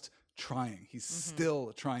just trying. He's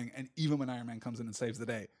still trying. And even when Iron Man comes in and saves the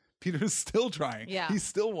day, Peter's still trying. Yeah. He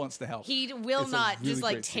still wants to help. He will It's a not really just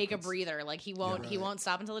like great take sequence. a breather. Like he won't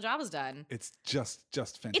stop until the job is done. It's just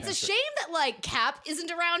fantastic. It's a shame that like Cap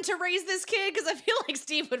isn't around to raise this kid, because I feel like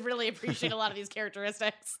Steve would really appreciate a lot of these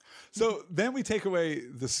characteristics. So then we take away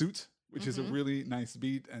the suit, which is a really nice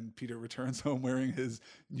beat, and Peter returns home wearing his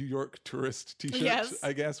New York tourist t-shirt, Yes.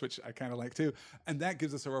 I guess, which I kind of like too. And that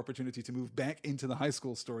gives us our opportunity to move back into the high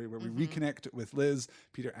school story where we reconnect with Liz.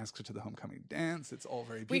 Peter asks her to the homecoming dance. It's all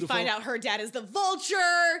very We beautiful. find out her dad is the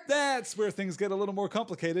Vulture. That's where things get a little more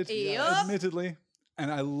complicated, Yep. admittedly.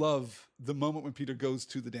 And I love the moment when Peter goes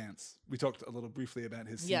to the dance. We talked a little briefly about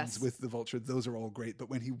his scenes with the Vulture. Those are all great. But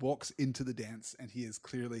when he walks into the dance and he is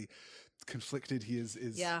clearly conflicted, he is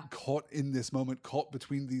caught in this moment, caught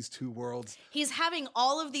between these two worlds. He's having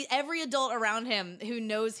every adult around him who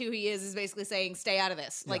knows who he is basically saying, stay out of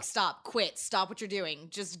this. Like, stop, quit, stop what you're doing.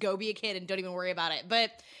 Just go be a kid and don't even worry about it.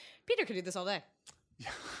 But Peter could do this all day.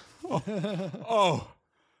 Oh,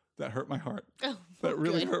 that hurt my heart. Oh, That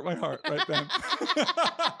really good. hurt my heart right then.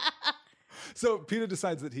 So Peter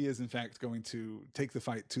decides that he is in fact going to take the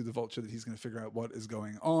fight to the Vulture, that he's going to figure out what is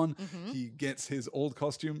going on. He gets his old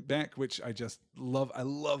costume back, which I just love. I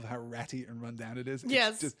love how ratty and run down it is.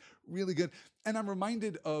 It's just really good. And I'm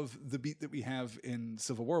reminded of the beat that we have in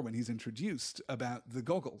Civil War when he's introduced about the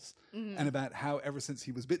goggles and about how ever since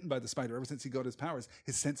he was bitten by the spider, ever since he got his powers,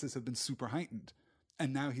 his senses have been super heightened.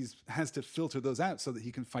 And now he has to filter those out so that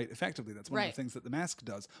he can fight effectively. That's one of the things that the mask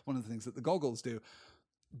does, one of the things that the goggles do.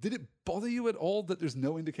 Did it bother you at all that there's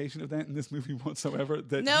no indication of that in this movie whatsoever?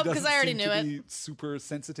 That nope, because I already knew it. Be super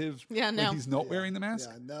sensitive when he's not wearing the mask?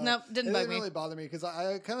 Nope, didn't bug me. It didn't really bother me because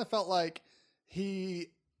I kind of felt like he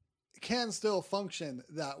can still function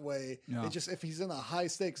that way. Yeah. It just, if he's in a high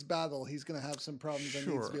stakes battle, he's going to have some problems and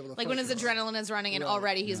needs to be able to like when his adrenaline is running and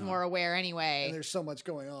already he's more aware anyway. And there's so much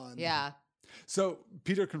going on. Yeah. So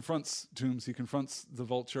Peter confronts Toomes. He confronts the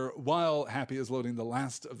Vulture while Happy is loading the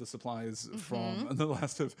last of the supplies from the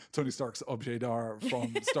last of Tony Stark's objet d'art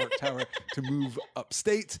from Stark Tower to move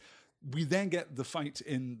upstate. We then get the fight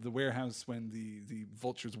in the warehouse when the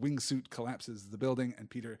Vulture's wingsuit collapses the building and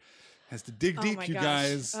Peter has to dig deep, you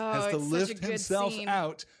guys, has to lift himself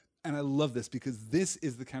out. And I love this because this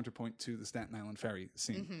is the counterpoint to the Staten Island ferry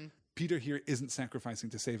scene. Peter here isn't sacrificing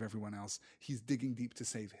to save everyone else. He's digging deep to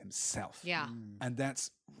save himself. Yeah. And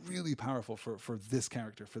that's really powerful for this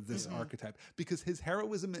character, for this archetype, because his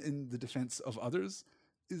heroism in the defense of others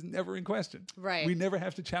is never in question. Right. We never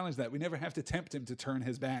have to challenge that. We never have to tempt him to turn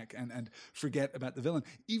his back and forget about the villain.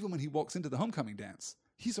 Even when he walks into the homecoming dance,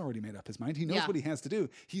 he's already made up his mind. He knows what he has to do.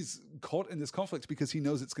 He's caught in this conflict because he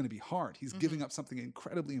knows it's going to be hard. He's giving up something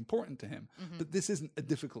incredibly important to him. But this isn't a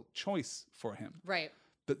difficult choice for him. Right.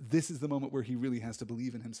 But this is the moment where he really has to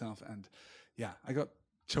believe in himself. And yeah, I got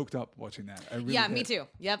choked up watching that. I really did. Me too.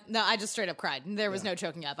 Yep. No, I just straight up cried. There was no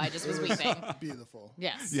choking up. I just was weeping. Beautiful.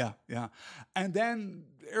 Yes. Yeah. And then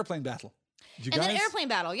airplane battle. Then airplane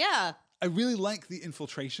battle. Yeah. I really like the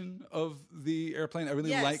infiltration of the airplane. I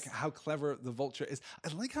really like how clever the Vulture is.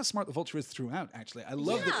 I like how smart the Vulture is throughout, actually. I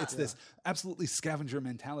love that it's this absolutely scavenger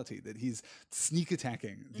mentality, that he's sneak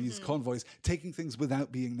attacking these convoys, taking things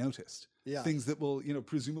without being noticed. Yeah. Things that will,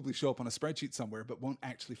 presumably show up on a spreadsheet somewhere, but won't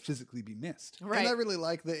actually physically be missed. Right. And I really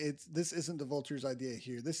like that this isn't the Vulture's idea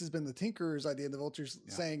here. This has been the Tinkerer's idea, and the Vulture's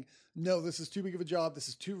saying, no, this is too big of a job. This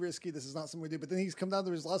is too risky. This is not something we do. But then he's come down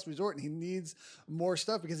to his last resort, and he needs more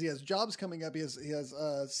stuff because he has jobs coming up. He has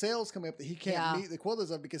sales coming up that he can't meet the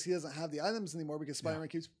quotas of because he doesn't have the items anymore because Spider-Man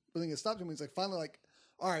keeps putting a stop to him. He's like, finally,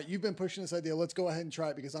 all right, you've been pushing this idea. Let's go ahead and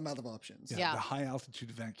try it because I'm out of options. Yeah. The high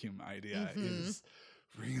altitude vacuum idea is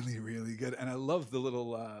really, really good. And I love the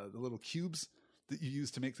little cubes that you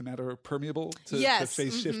use to make the matter permeable to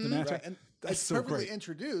phase shift the matter. Right. And that's so perfectly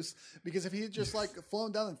introduced because if he had just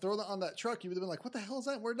flown down and thrown it on that truck, you would have been like, what the hell is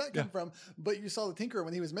that? Where'd that come from? But you saw the Tinkerer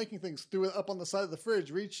when he was making things, threw it up on the side of the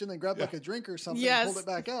fridge, reached in and grabbed a drink or something, and pulled it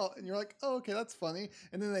back out. And you're like, oh, okay, that's funny.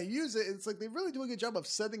 And then they use it. It's like they really do a good job of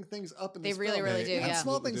setting things up in this film. They really do, and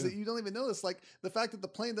small things that you don't even notice, like the fact that the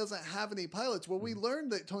plane doesn't have any pilots. Well, we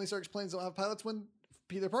learned that Tony Stark's planes don't have pilots when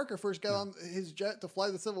Peter Parker first got on his jet to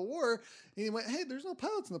fly the Civil War, and he went, hey, there's no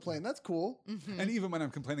pilots in the plane. That's cool. And even when I'm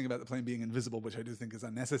complaining about the plane being invisible, which I do think is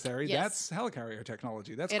unnecessary, that's helicarrier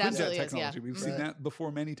technology. That's Quinjet technology. We've seen that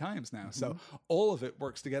before many times now. So all of it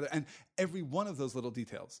works together. And every one of those little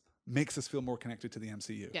details makes us feel more connected to the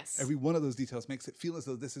MCU. Yes. Every one of those details makes it feel as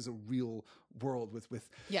though this is a real world with real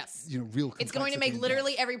complexity. It's going to make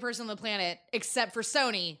literally every person on the planet, except for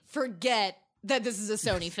Sony, forget that this is a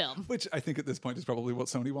Sony film. Which I think at this point is probably what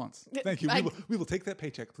Sony wants. Thank you. We will take that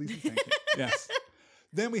paycheck, please and thank you. Yes.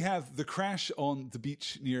 Then we have the crash on the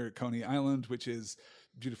beach near Coney Island, which is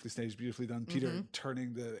beautifully staged, beautifully done. Peter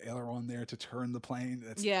turning the aileron there to turn the plane.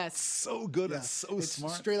 That's so good. It's so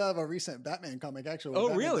smart. Straight out of a recent Batman comic, actually. Oh,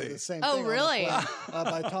 Batman really? did the same Oh, thing really?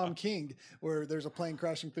 By Tom King, where there's a plane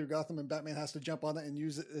crashing through Gotham and Batman has to jump on it and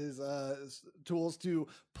use his tools to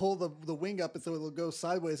pull the wing up, and so it'll go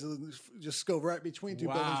sideways and just go right between two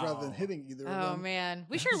buildings rather than hitting either of them. Oh, man.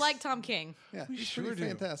 We sure like Tom King. Yeah, we he's sure pretty do.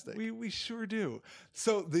 fantastic. We sure do.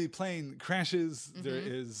 So the plane crashes. There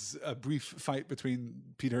is a brief fight between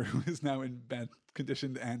Peter, who is now in bad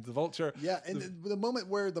condition, and the Vulture. Yeah, and the moment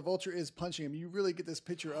where the Vulture is punching him, you really get this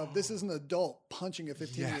picture of this is an adult punching a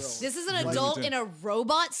 15-year-old. This is an adult in a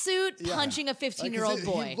robot suit punching a 15-year-old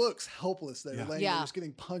boy. He looks helpless there, laying there, just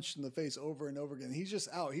getting punched in the face over and over again. He's just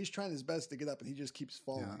out. He's trying his best to get up, and he just keeps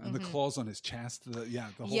falling. Yeah, and the claws on his chest. The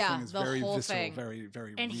whole thing is very visceral, very,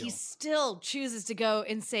 very and real. he still chooses to go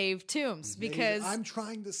and save Toomes because I'm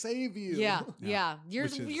trying to save you. Yeah. Your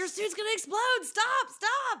suit's gonna explode.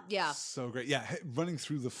 Stop. Yeah. So great. Yeah, running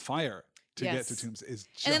through the fire to get to Toombs is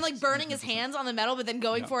just and then like burning his hands on the metal, but then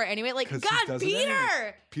going for it anyway. Like, 'Cause he God, does it Peter!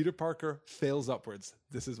 anyways. Peter Parker fails upwards.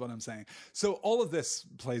 This is what I'm saying. So all of this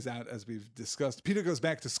plays out as we've discussed. Peter goes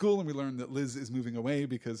back to school, and we learn that Liz is moving away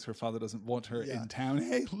because her father doesn't want her in town.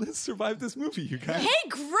 Hey, Liz survived this movie, you guys. Hey,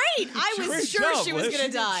 great! I was Great sure job, she was Liz.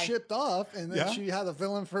 going to die. Shipped off, and then she had a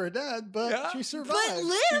villain for her dad, but she survived. But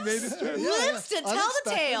made lives, it through. lives to tell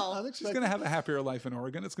the tale. She's going to have a happier life in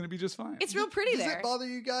Oregon. It's going to be just fine. It's real pretty Does there. it bother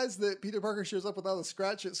you guys that Peter Parker shows up without a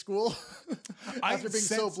scratch at school after being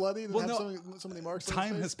so bloody and have so many marks on his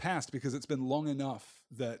Time face? has passed because it's been long enough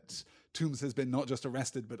that Toombs has been not just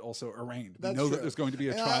arrested but also arraigned. We That's know true. that there's going to be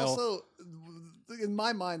a And trial. Also, in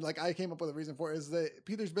my mind, like I came up with a reason for it, is that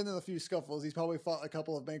Peter's been in a few scuffles. He's probably fought a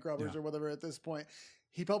couple of bank robbers or whatever at this point.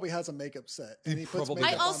 He probably has a makeup set, and he puts probably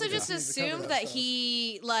makeup I on also because just he needs to cover assumed that stuff.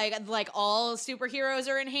 he like all superheroes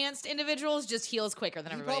are enhanced individuals, just heals quicker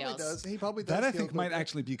than He everybody probably else. does. He probably does. That I heal think might quicker.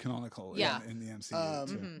 actually be canonical Yeah. in the MCU.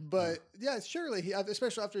 too. But yeah, surely he,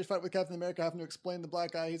 especially after his fight with Captain America, having to explain the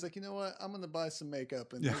black eye, he's like, you know what? I'm going to buy some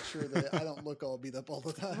makeup and make sure that I don't look all beat up all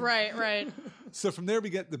the time. Right, right. So from there we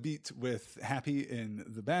get the beat with Happy in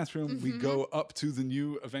the bathroom. We go up to the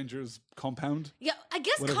new Avengers compound. Yeah, I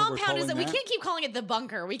guess Whatever we're compound is calling that we that. can't keep calling it the bunker.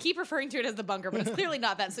 We keep referring to it as the bunker, but it's clearly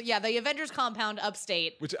not that. So yeah, the Avengers compound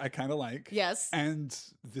upstate. Which I kind of like. Yes. And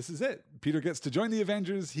this is it. Peter gets to join the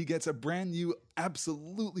Avengers. He gets a brand new,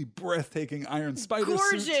 absolutely breathtaking Iron Spider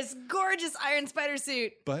suit. Gorgeous Iron Spider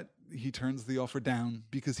suit. But he turns the offer down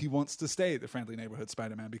because he wants to stay the friendly neighborhood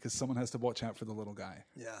Spider-Man because someone has to watch out for the little guy.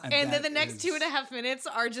 Yeah. And then that the next is- 2.5 minutes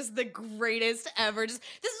are just the greatest ever. Just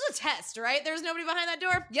this is a test, right? There's nobody behind that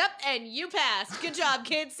door. Yep, and you passed. Good job,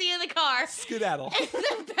 kid. See you in the car. Skedaddle. And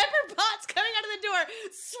then Pepper Potts coming out of the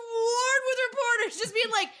door, swarmed with reporters, just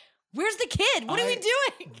being like, "Where's the kid? What are we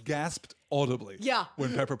doing?" Gasped audibly Yeah.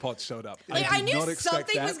 when Pepper Potts showed up. Like, I did knew not expect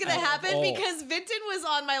something was that going to at happen all. because Vinton was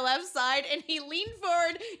on my left side and he leaned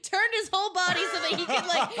forward, turned his whole body so that he could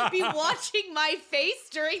like be watching my face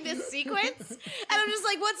during this sequence. And I'm just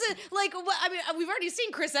like, what's it like? What, I mean, we've already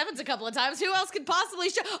seen Chris Evans a couple of times. Who else could possibly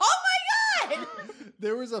show? Oh my God!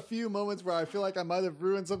 There was a few moments where I feel like I might have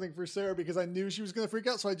ruined something for Sarah because I knew she was going to freak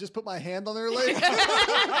out, so I just put my hand on her leg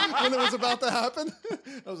when it was about to happen.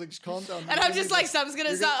 I was like, just calm down. And I'm just like, something's going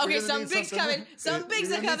to stop. Okay, something big's coming. Something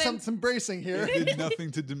big's coming. Some bracing here. It did nothing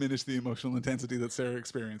to diminish the emotional intensity that Sarah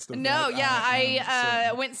experienced. Of No, that yeah, I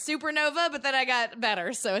so- went supernova, but then I got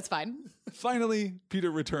better, so it's fine. Finally, Peter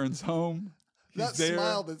returns home. He's That there.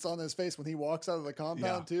 smile that's on his face when he walks out of the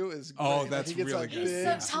compound too is great. Oh, Like, that's he gets really that good. big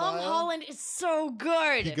Yeah. Tom smile. Holland is so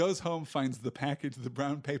good. He goes home, finds the package, the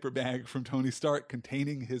brown paper bag from Tony Stark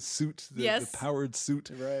containing his suit, the Yes. powered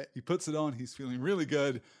suit. Right. He puts it on. He's feeling really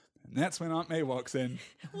good. And that's when Aunt May walks in.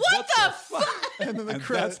 What the fuck? And then the And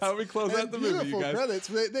credits. that's how we close out And the movie, you beautiful guys. credits.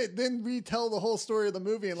 They then retell the whole story of the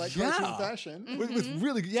movie in like cartoon Yeah. fashion. With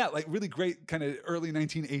really, like really great kind of early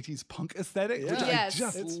 1980s punk aesthetic, which Yeah. Yes. I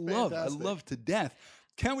just It's love. fantastic. I love to death.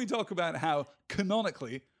 Can we talk about how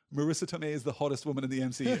canonically Marissa Tomei is the hottest woman in the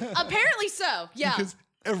MCU? Apparently so. Yeah. Because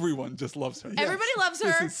everyone just loves her. Everybody loves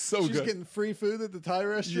her. This is so She's good. getting free food at the Thai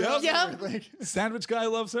restaurant. Yep. and everything. Sandwich guy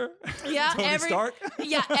loves her. Yeah, Tony Stark.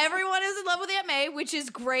 yeah, everyone is in love with Aunt May, which is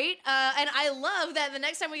great. And I love that the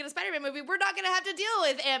next time we get a Spider-Man movie, we're not going to have to deal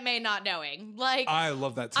with Aunt May not knowing. Like, I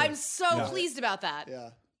love that too. I'm so Yeah. pleased about that. Yeah.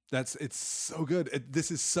 It's so good.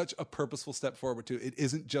 This is such a purposeful step forward too. It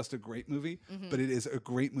isn't just a great movie, Mm-hmm. but it is a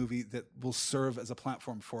great movie that will serve as a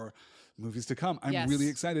platform for movies to come. I'm Yes. really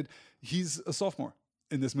excited. He's a sophomore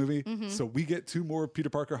in this movie, so we get 2 more Peter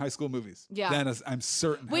Parker high school movies. Mm-hmm. Yeah. That is, I'm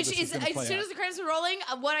certain. how Which this is, gonna as play soon out. as the credits were rolling,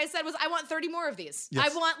 what I said was, I want 30 more of these.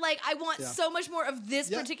 Yes. I want so much more of this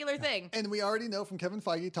Yeah. particular thing. And we already know from Kevin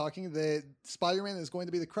Feige talking that Spider-Man is going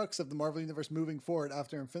to be the crux of the Marvel Universe moving forward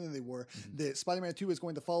after Infinity War. That Spider-Man 2 is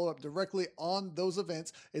going to follow up directly on those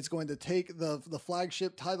events. It's going to take the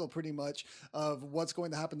flagship title pretty much of what's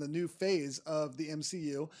going to happen, the new phase of the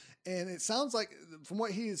MCU. And it sounds like, from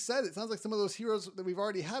what he has said, it sounds like some of those heroes that we've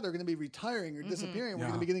already had are going to be retiring or disappearing. We're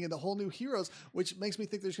going to be getting into whole new heroes, which makes me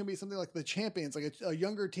think there's going to be something like the Champions, like a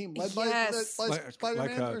younger team led Yes. by Like-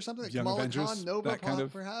 Spider-Man like, or something. Like Young Kamala Avengers, Khan, Nova, that kind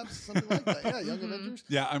of- perhaps, something like that. Yeah, Young Avengers.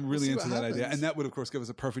 Yeah, I'm really see into what that idea. happens. And that would, of course, give us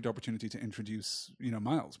a perfect opportunity to introduce,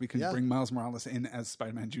 Miles. We can Yeah. bring Miles Morales in as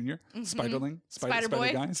Spider-Man Jr., Spiderling, Spider-Boy.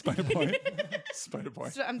 Spider Guy, Spider-Boy,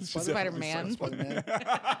 Spider-Boy. I'm She's Spider-Man. definitely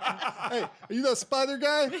Hey, are you that spider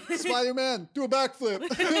guy? Spider-Man, do a backflip. And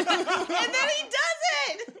then he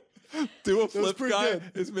does it! Do a flip pretty guy good.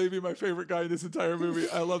 is maybe my favorite guy in this entire movie.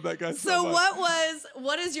 I love that guy so So much.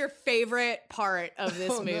 what is your favorite part of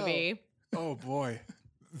this Oh, no. movie? Oh boy.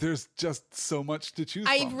 there's just so much to choose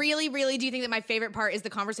I from. really, really do think that my favorite part is the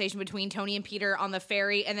conversation between Tony and Peter on the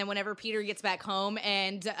ferry, and then whenever Peter gets back home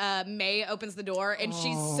and May opens the door and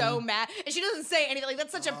she's so mad, and she doesn't say anything. Like,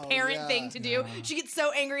 that's such a parent thing to do. She gets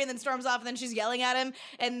so angry and then storms off, and then she's yelling at him,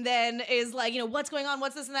 and then is like, what's going on?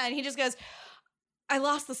 What's this and that? And he just goes, I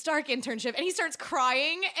lost the Stark internship, and he starts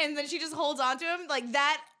crying, and then she just holds on to him like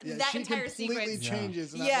that. That entire sequence completely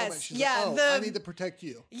changes in that moment. She's like, I need to protect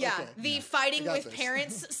you. Yeah, okay. the fighting with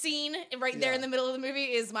parents scene there in the middle of the movie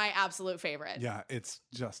is my absolute favorite. Yeah, it's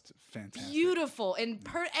just fantastic. Beautiful, and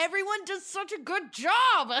everyone does such a good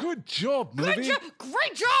job. Good job, movie. Great job.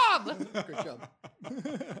 Great job.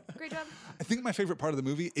 Great job. I think my favorite part of the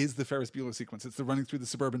movie is the Ferris Bueller sequence. It's the running through the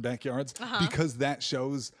suburban backyards because that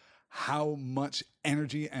shows how much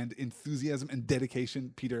energy and enthusiasm and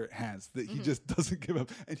dedication Peter has, that he just doesn't give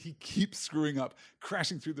up, and he keeps screwing up,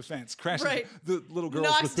 crashing through the fence, crashing the little girls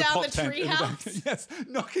knocks with the down pop the tent in the back. treehouse. Yes,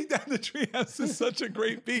 knocking down the treehouse is such a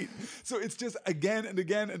great beat. So it's just again and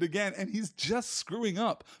again and again, and he's just screwing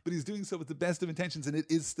up, but he's doing so with the best of intentions, and it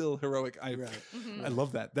is still heroic. I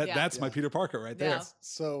love that. That's my Peter Parker right there. Yeah.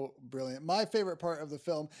 So brilliant. My favorite part of the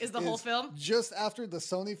film is the whole film. Just after the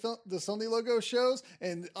Sony logo shows,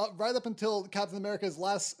 and right up until Captain America's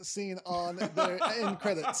last scene on the end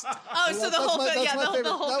credits. Oh, so the whole film. Yeah, the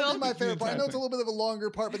whole that would film. be my favorite part. I know it's a little bit of a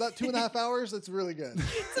longer part, but that 2.5 hours, that's really good.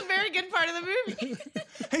 It's a very good part of the movie.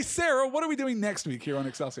 Hey, Sarah, what are we doing next week here on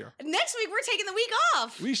Excelsior? Next week, we're taking the week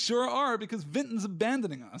off. We sure are, because Vinton's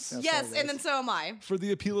abandoning us. Yes, and then so am I. For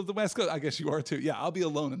the appeal of the West Coast. I guess you are too. Yeah, I'll be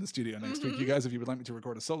alone in the studio next week. You guys, if you would like me to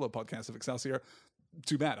record a solo podcast of Excelsior,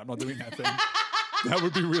 too bad. I'm not doing that thing. That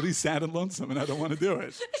would be really sad and lonesome, and I don't want to do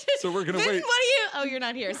it. So we're going to wait. What are you? Oh, you're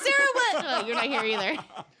not here. Sarah, what? Oh, you're not here either.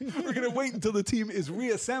 We're going to wait until the team is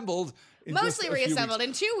reassembled. Mostly reassembled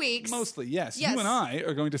in 2 weeks. Mostly, yes. You and I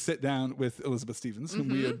are going to sit down with Elizabeth Stevens, whom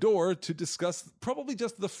we adore, to discuss probably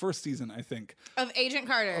just the first season, I think, of Agent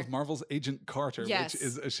Carter. Of Marvel's Agent Carter, which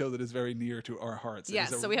is a show that is very near to our hearts.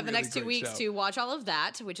 Yes, so we have the next 2 weeks to watch all of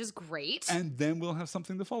that, which is great. And then we'll have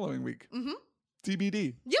something the following week.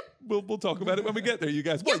 TBD. Yep. We'll talk about it when we get there, you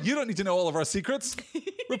guys. Well, you don't need to know all of our secrets.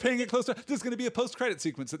 We're paying it close to... There's going to be a post-credit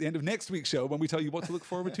sequence at the end of next week's show when we tell you what to look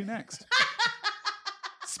forward to next.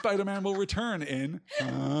 Spider-Man will return in...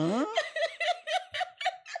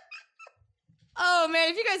 Oh, man,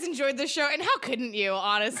 if you guys enjoyed this show, and how couldn't you,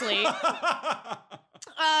 honestly?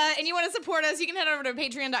 And you want to support us, you can head over to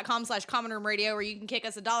patreon.com/commonroomradio, where you can kick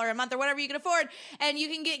us $1 a month or whatever you can afford, and you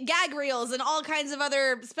can get gag reels and all kinds of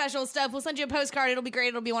other special stuff. We'll send you a postcard. It'll be great.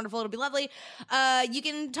 It'll be wonderful. It'll be lovely. You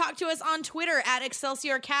can talk to us on Twitter at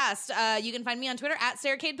ExcelsiorCast. You can find me on Twitter at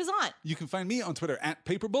Sarah Cade Pizant. You can find me on Twitter at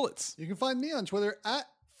PaperBullets. You can find me on Twitter at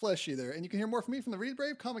Flesh Eater, and you can hear more from me from the Read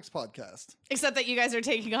Brave Comics podcast. Except that you guys are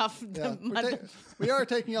taking off the month. We are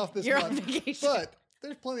taking off this You're month. on vacation. But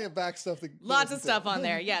there's plenty of back stuff. Lots of stuff on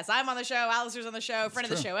there. Yes, I'm on the show. Alistair's on the show. Friend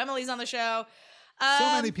of the show. Emily's on the show. So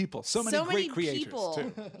many people. So many great creators,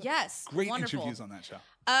 too. Yes. Great wonderful. interviews on that show.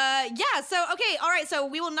 So, okay, all right, so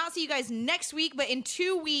we will not see you guys next week, but in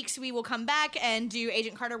 2 weeks we will come back and do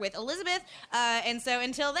Agent Carter with Elizabeth. And so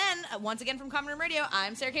until then, once again from Common Room Radio,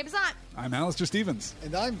 I'm Sarah K. Pizant. I'm Alistair Stevens.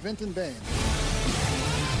 And I'm Vinton Bain.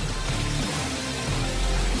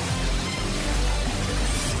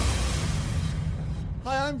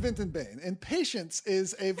 Hi, I'm Vinton Bain, and patience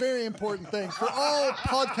is a very important thing for all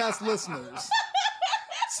podcast listeners.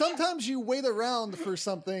 Sometimes you wait around for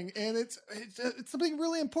something, and it's something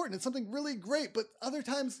really important. It's something really great, but other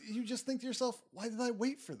times you just think to yourself, why did I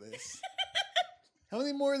wait for this? How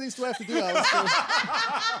many more of these do I have to do, Alistair?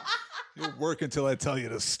 You'll work until I tell you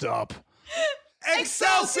to stop.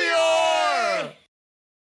 Excelsior!